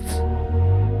 1st.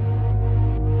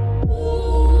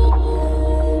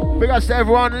 Big ups to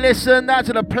everyone, listen, that's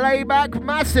to the playback,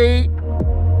 Massey.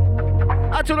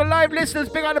 Out to the live listeners,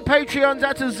 big up the Patreons,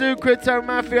 out to Zoo Crypto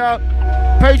Mafia.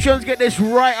 Patreons get this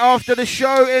right after the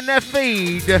show in their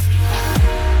feed.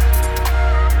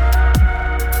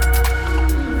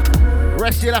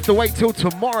 Rest you'll have to wait till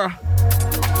tomorrow.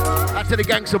 Out to the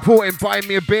gang supporting, buying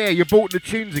me a beer. You bought the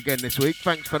tunes again this week,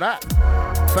 thanks for that.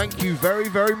 Thank you very,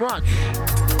 very much.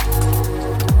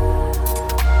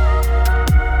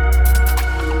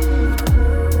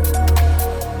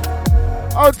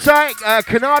 Hold tight,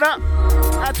 Canada.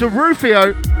 Out to Rufio.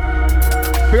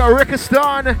 We got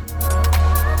Rickistan.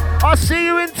 I'll see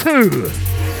you in 2.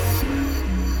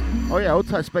 Oh yeah, hold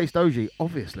tight, Space Doji,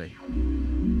 obviously.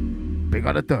 Big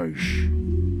on the Doge.